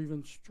ties are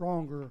even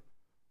stronger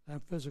than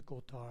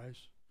physical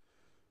ties.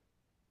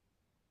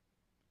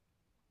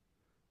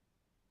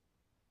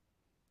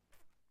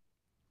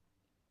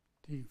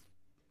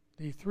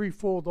 The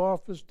threefold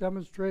office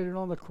demonstrated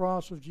on the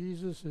cross of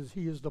Jesus is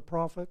He is the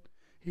prophet,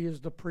 He is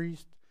the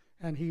priest,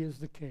 and He is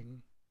the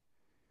king.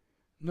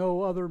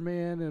 No other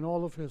man in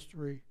all of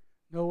history,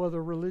 no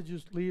other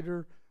religious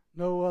leader,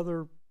 no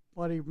other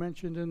body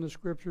mentioned in the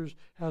Scriptures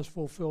has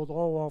fulfilled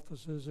all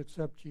offices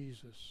except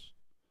Jesus.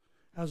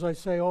 As I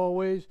say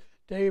always,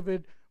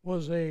 David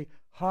was a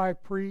high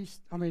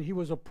priest. He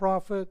was a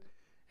prophet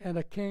and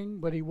a king,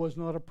 but he was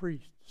not a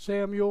priest.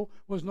 Samuel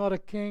was not a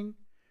king.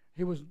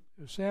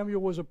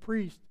 Samuel was a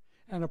priest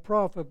and a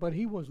prophet, but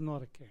he was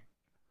not a king.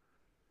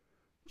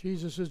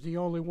 Jesus is the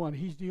only one.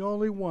 He's the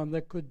only one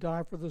that could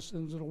die for the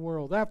sins of the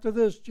world. After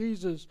this,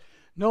 Jesus,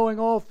 knowing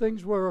all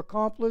things were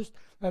accomplished,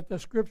 that the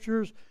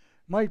Scriptures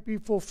might be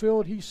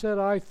fulfilled, He said,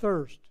 I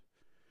thirst.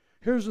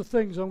 Here's the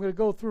things I'm going to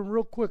go through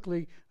real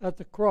quickly at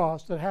the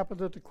cross, that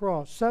happened at the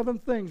cross. 7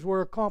 things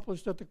were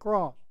accomplished at the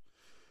cross.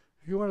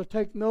 If you want to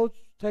take notes,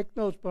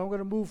 but I'm going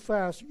to move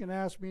fast. You can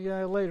ask me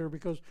later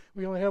because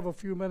we only have a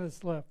few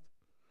minutes left.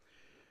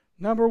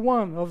 Number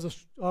 1 of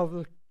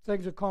the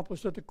things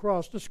accomplished at the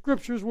cross, the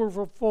Scriptures were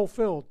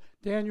fulfilled.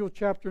 Daniel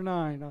chapter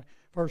 9,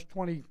 verse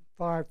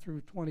 25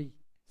 through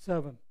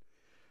 27.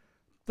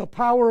 The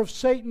power of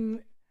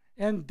Satan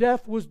and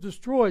death was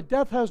destroyed.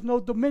 Death has no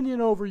dominion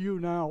over you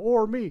now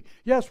or me.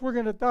 Yes, we're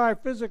going to die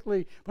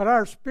physically, but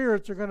our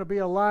spirits are going to be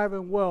alive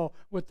and well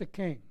with the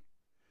King.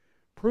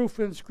 Proof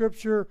in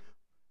Scripture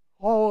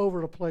all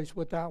over the place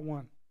with that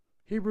one.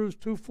 Hebrews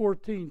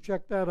 2:14,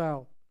 check that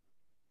out.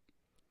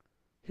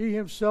 He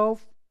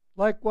himself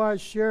likewise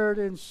shared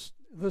in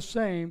the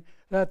same,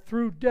 that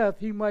through death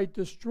he might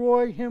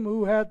destroy him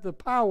who had the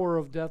power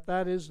of death,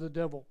 that is, the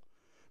devil.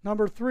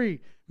 Number 3,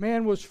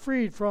 man was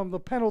freed from the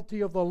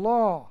penalty of the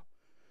law.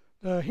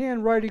 The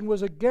handwriting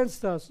was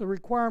against us. The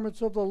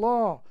requirements of the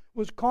law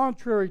was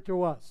contrary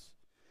to us.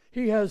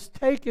 He has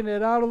taken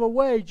it out of the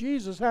way,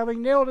 Jesus,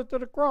 having nailed it to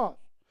the cross.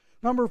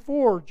 Number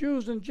 4,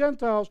 Jews and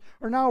Gentiles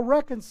are now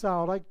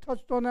reconciled. I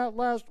touched on that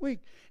last week.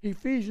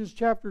 Ephesians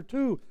chapter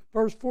 2,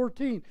 verse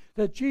 14,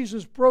 that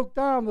Jesus broke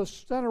down the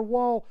center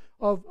wall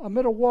of a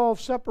middle wall of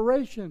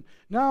separation.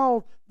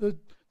 Now the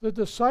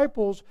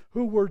disciples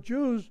who were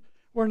Jews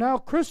were now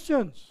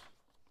Christians.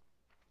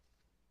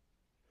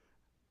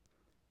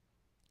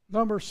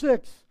 Number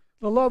 6,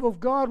 the love of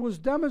God was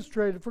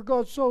demonstrated, for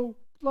God so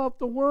loved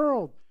the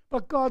world.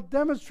 But God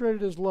demonstrated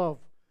His love,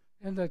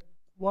 and that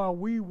while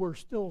we were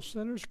still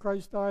sinners,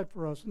 Christ died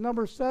for us.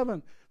 Number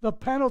 7, the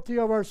penalty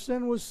of our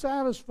sin was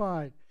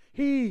satisfied.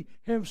 He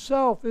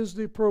Himself is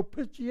the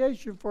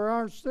propitiation for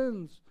our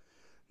sins,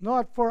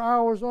 not for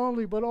ours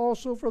only, but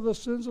also for the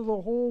sins of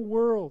the whole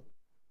world.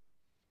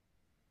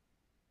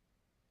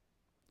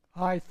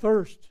 I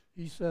thirst,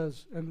 He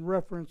says, in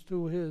reference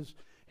to his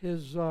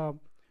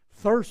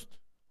thirst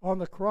on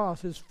the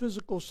cross, His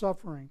physical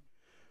suffering.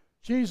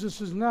 Jesus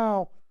is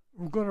now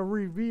going to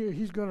reveal,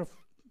 He's going to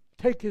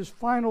take His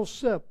final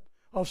sip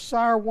of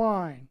sour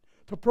wine.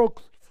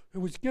 It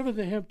was given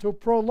to Him to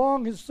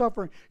prolong His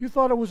suffering. You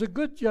thought it was a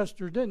good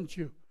gesture, didn't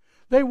you?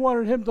 They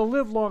wanted Him to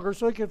live longer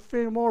so He could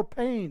feel more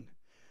pain.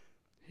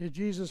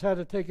 Jesus had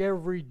to take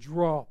every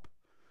drop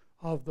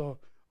of the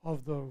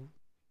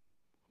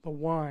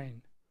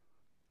wine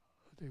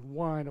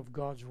of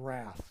God's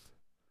wrath.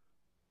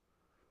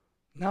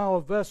 Now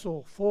a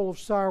vessel full of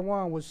sour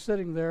wine was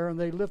sitting there, and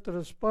they lifted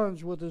a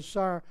sponge with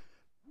sour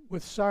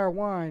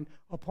wine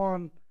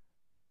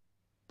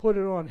put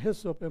it on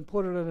hyssop and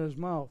put it in His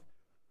mouth.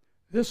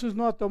 This is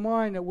not the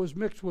wine that was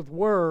mixed with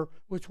myrrh,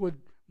 which would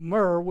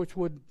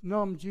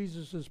numb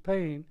Jesus'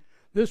 pain.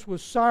 This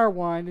was sour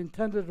wine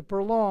intended to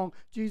prolong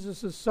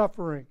Jesus'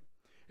 suffering.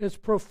 Its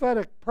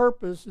prophetic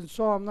purpose in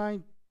Psalm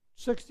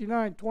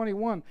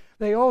 69:21.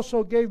 They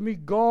also gave me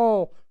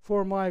gall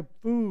for my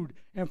food,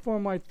 and for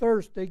my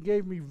thirst they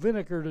gave me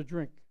vinegar to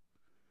drink.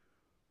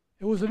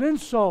 It was an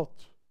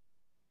insult.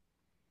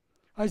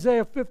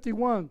 Isaiah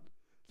 51.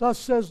 Thus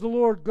says the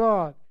Lord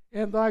God,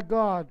 and thy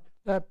God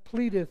that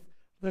pleadeth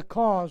the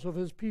cause of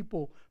His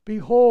people.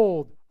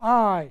 Behold,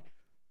 I,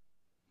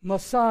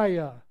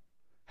 Messiah,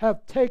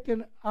 have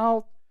taken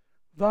out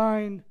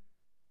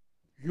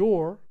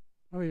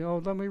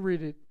let me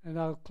read it and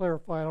I'll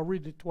clarify. I'll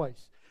read it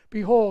twice.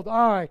 Behold,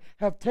 I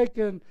have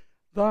taken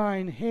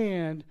thine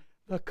hand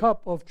the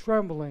cup of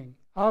trembling,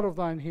 out of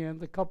thine hand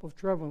the cup of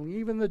trembling,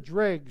 even the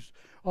dregs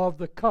of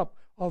the cup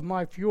of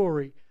my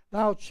fury.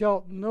 Thou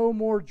shalt no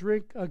more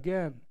drink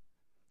again.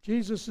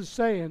 Jesus is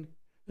saying,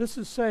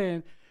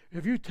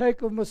 if you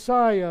take of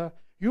Messiah,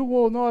 you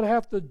will not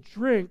have to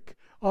drink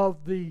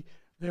of the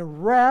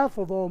wrath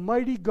of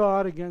Almighty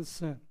God against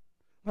sin.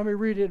 Let me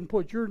read it and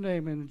put your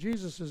name in,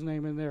 Jesus'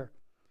 name in there,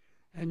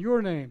 and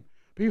your name.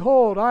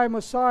 Behold, I,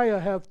 Messiah,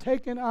 have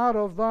taken out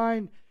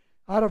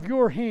of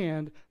your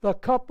hand the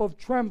cup of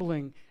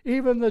trembling,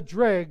 even the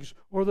dregs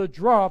or the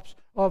drops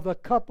of the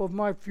cup of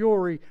my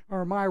fury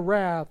or my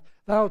wrath.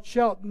 Thou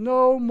shalt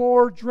no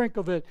more drink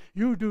of it.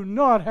 You do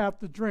not have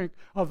to drink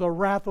of the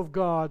wrath of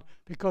God,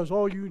 because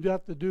all you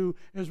have to do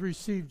is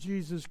receive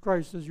Jesus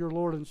Christ as your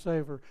Lord and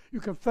Savior.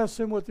 You confess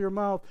Him with your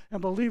mouth and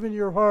believe in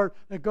your heart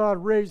that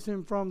God raised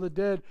Him from the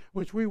dead,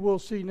 which we will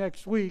see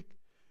next week.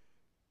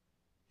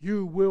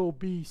 You will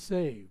be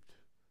saved.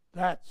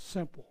 That's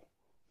simple.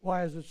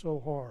 Why is it so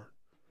hard?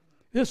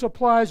 This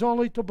applies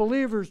only to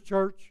believers,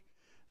 church.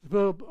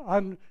 The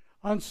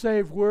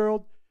unsaved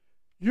world.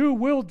 You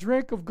will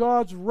drink of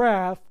God's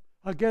wrath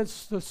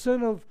against the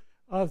sin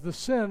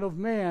of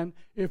man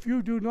if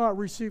you do not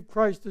receive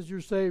Christ as your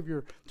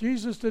Savior.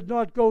 Jesus did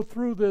not go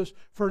through this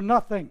for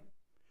nothing.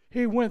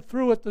 He went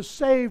through it to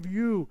save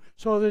you,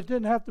 so that it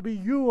didn't have to be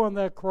you on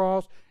that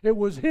cross. It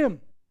was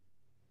Him.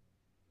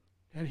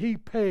 And He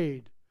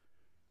paid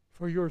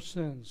for your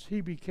sins.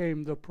 He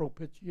became the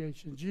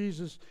propitiation.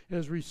 Jesus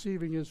is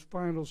receiving His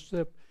final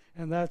sip,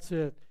 and that's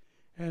it.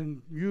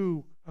 And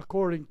you,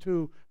 according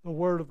to the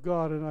Word of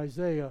God in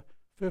Isaiah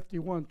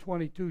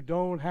 51:22,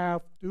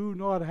 do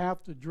not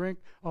have to drink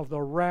of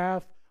the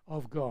wrath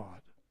of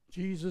God.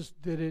 Jesus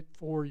did it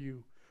for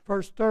you.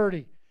 Verse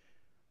 30.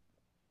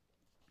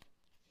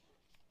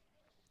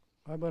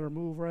 I better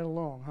move right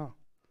along, huh?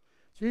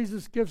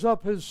 Jesus gives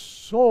up His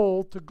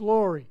soul to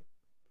glory.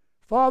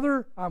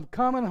 Father, I'm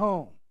coming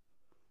home.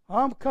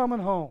 I'm coming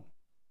home.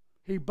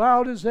 He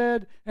bowed His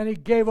head and He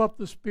gave up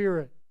the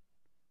Spirit.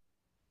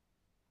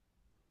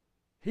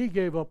 He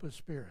gave up His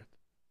Spirit.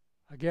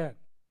 Again,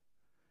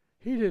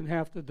 He didn't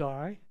have to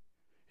die.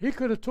 He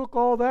could have took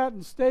all that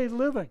and stayed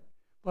living.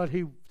 But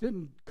He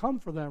didn't come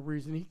for that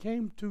reason. He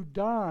came to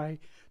die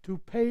to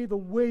pay the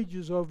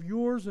wages of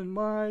yours and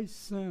my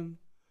sin.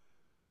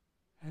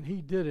 And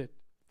He did it.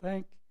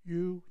 Thank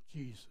you,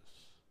 Jesus.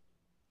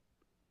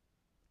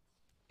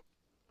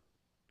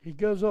 He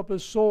gives up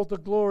His soul to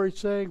glory,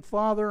 saying,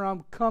 Father,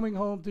 I'm coming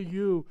home to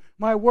you.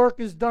 My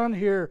work is done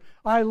here.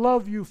 I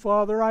love you,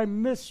 Father. I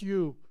miss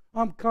you.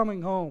 I'm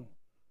coming home.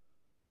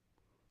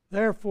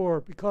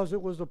 Therefore, because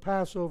it was the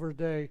Passover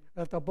day,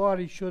 that the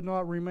body should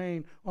not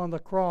remain on the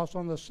cross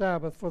on the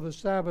Sabbath, for the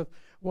Sabbath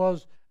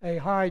was a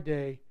high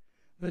day,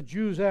 the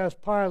Jews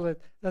asked Pilate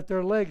that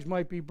their legs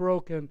might be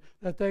broken,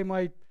 that they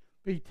might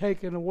be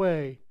taken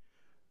away.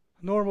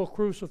 Normal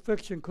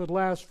crucifixion could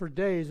last for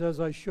days, as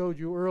I showed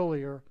you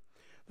earlier.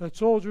 The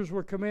soldiers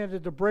were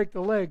commanded to break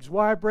the legs.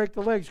 Why break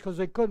the legs? Because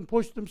they couldn't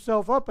push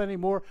themselves up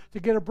anymore to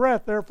get a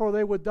breath. Therefore,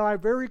 they would die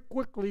very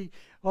quickly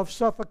of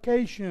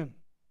suffocation.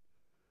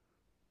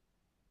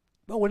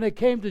 But when they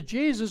came to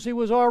Jesus, He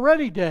was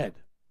already dead.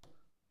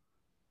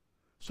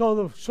 So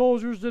the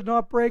soldiers did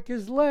not break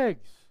His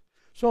legs.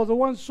 So the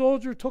one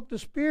soldier took the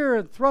spear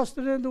and thrust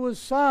it into His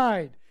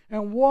side,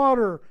 and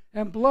water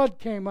and blood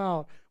came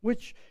out,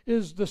 which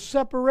is the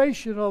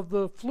separation of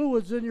the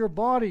fluids in your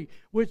body,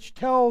 which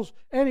tells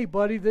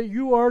anybody that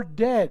you are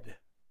dead.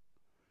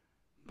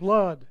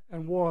 Blood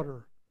and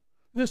water.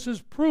 This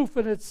is proof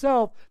in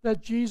itself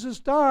that Jesus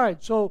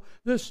died. So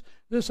this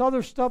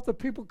other stuff that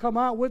people come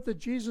out with, that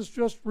Jesus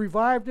just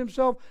revived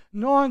Himself,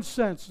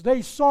 nonsense.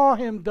 They saw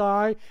Him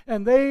die,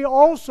 and they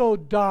also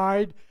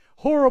died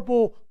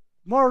horrible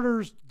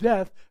martyr's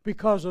death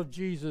because of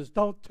Jesus.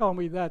 Don't tell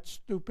me that's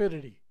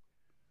stupidity.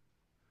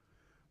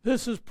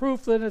 This is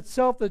proof in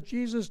itself that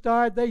Jesus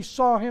died. They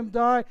saw Him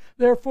die.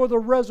 Therefore, the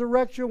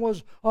resurrection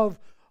was of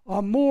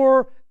a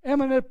more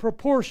eminent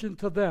proportion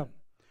to them.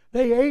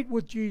 They ate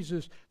with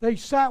Jesus. They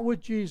sat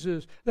with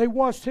Jesus. They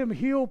watched Him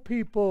heal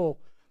people.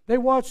 They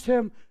watched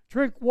Him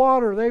drink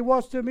water. They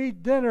watched Him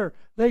eat dinner.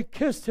 They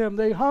kissed Him.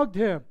 They hugged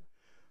Him.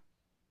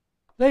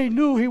 They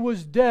knew He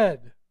was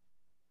dead.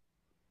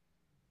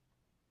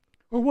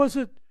 Or was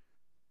it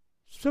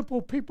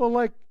simple people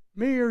like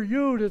me or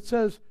you that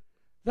says,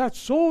 that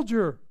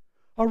soldier,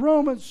 a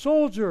Roman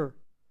soldier,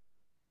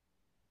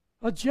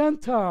 a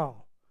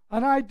Gentile,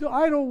 an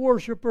idol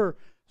worshiper,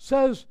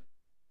 says,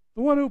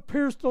 the one who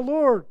pierced the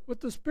Lord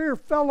with the spear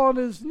fell on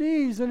his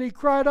knees and he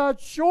cried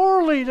out,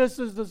 surely this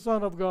is the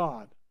Son of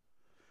God.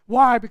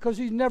 Why? Because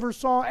he never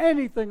saw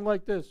anything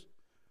like this.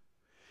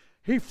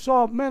 He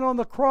saw men on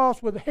the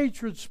cross with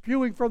hatred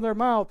spewing from their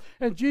mouth,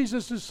 and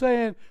Jesus is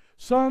saying,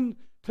 son,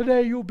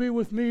 today you'll be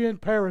with me in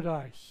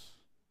paradise.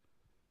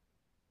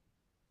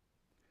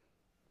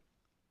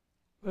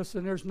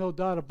 Listen, there's no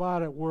doubt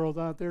about it, world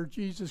out there.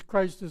 Jesus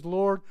Christ is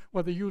Lord,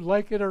 whether you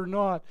like it or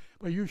not.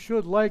 But you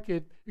should like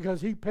it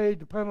because He paid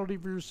the penalty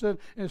for your sin.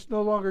 And it's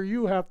no longer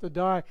you have to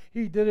die.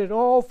 He did it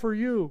all for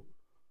you.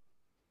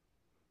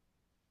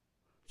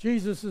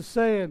 Jesus is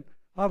saying,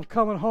 I'm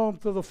coming home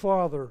to the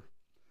Father.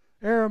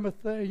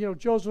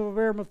 Joseph of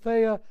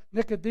Arimathea,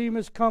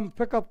 Nicodemus come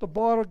pick up the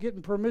bottle,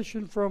 getting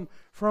permission from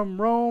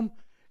Rome.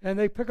 And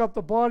they pick up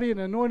the body and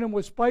anoint Him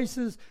with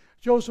spices.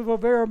 Joseph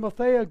of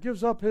Arimathea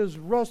gives up his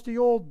rusty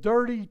old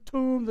dirty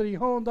tomb that he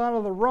honed out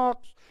of the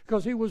rocks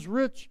because he was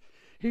rich.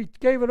 He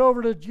gave it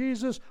over to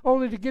Jesus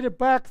only to get it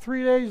back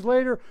 3 days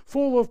later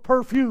full of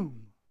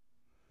perfume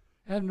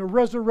and the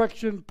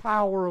resurrection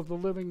power of the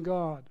living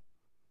God.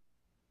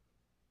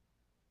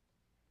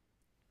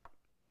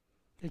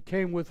 It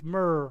came with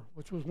myrrh,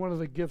 which was one of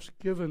the gifts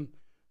given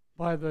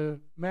by the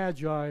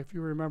Magi, if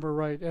you remember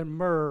right, and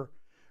myrrh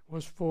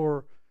was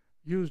for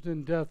used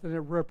in death, and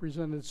it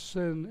represented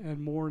sin and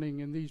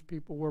mourning, and these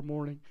people were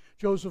mourning.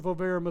 Joseph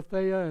of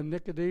Arimathea and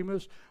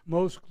Nicodemus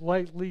most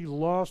likely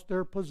lost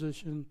their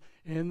position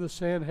in the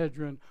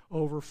Sanhedrin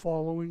over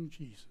following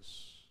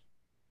Jesus.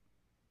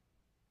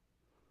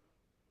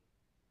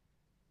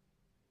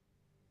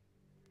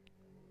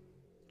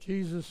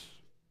 Jesus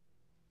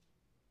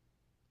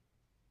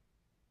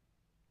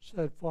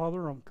said,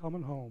 Father, I'm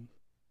coming home.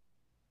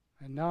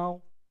 And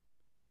now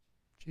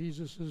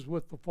Jesus is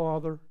with the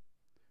Father.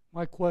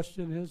 My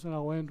question is, and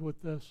I'll end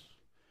with this,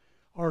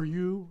 are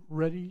you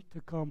ready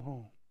to come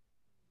home?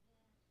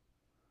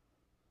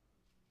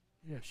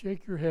 Yeah,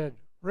 shake your head.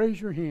 Raise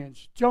your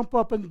hands. Jump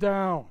up and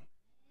down.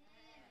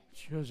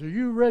 She goes, are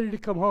you ready to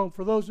come home?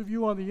 For those of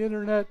you on the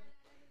internet,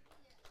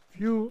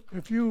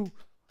 if you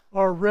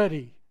are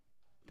ready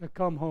to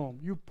come home,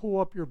 you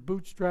pull up your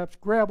bootstraps,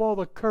 grab all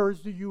the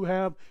courage that you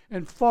have,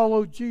 and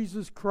follow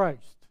Jesus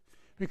Christ,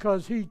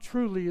 because he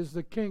truly is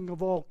the King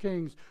of all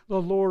kings,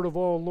 the Lord of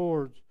all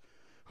lords.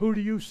 Who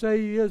do you say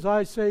he is?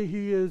 I say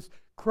he is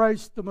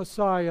Christ the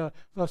Messiah,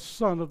 the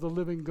Son of the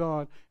living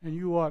God, and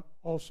you ought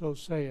also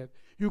say it.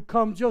 You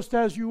come just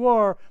as you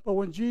are, but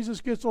when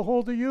Jesus gets a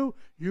hold of you,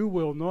 you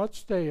will not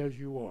stay as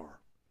you are.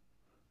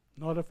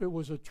 Not if it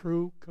was a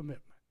true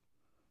commitment.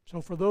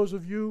 So for those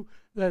of you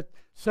that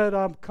said,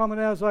 I'm coming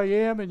as I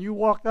am, and you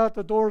walked out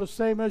the door the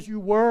same as you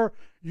were,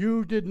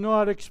 you did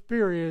not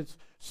experience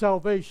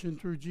salvation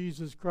through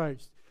Jesus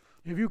Christ.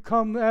 If you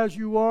come as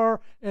you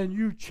are and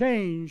you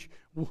change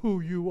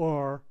who you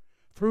are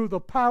through the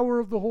power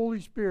of the Holy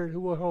Spirit who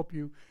will help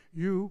you,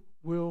 you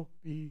will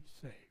be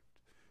saved.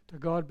 To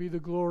God be the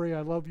glory.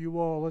 I love you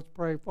all. Let's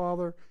pray.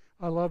 Father,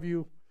 I love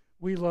you.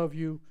 We love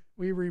you.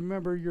 We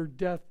remember your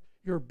death,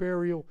 your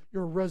burial,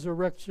 your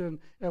resurrection,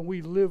 and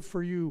we live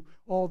for you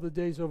all the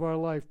days of our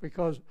life,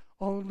 because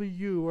only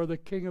you are the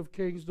King of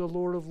kings, the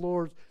Lord of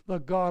lords, the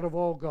God of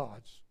all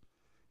gods.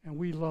 And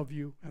we love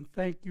you and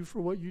thank you for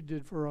what you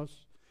did for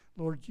us.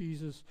 Lord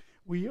Jesus,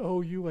 we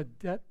owe you a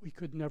debt we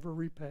could never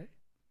repay.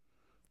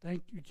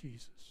 Thank you,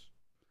 Jesus.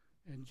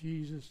 And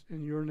Jesus,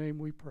 in your name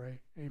we pray.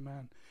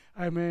 Amen.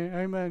 Amen.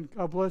 Amen.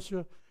 God bless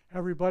you.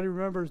 Everybody,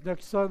 remember,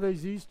 next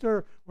Sunday's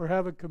Easter. We're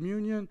having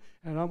communion,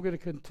 and I'm going to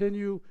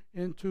continue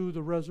into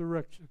the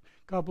resurrection.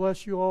 God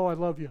bless you all. I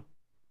love you.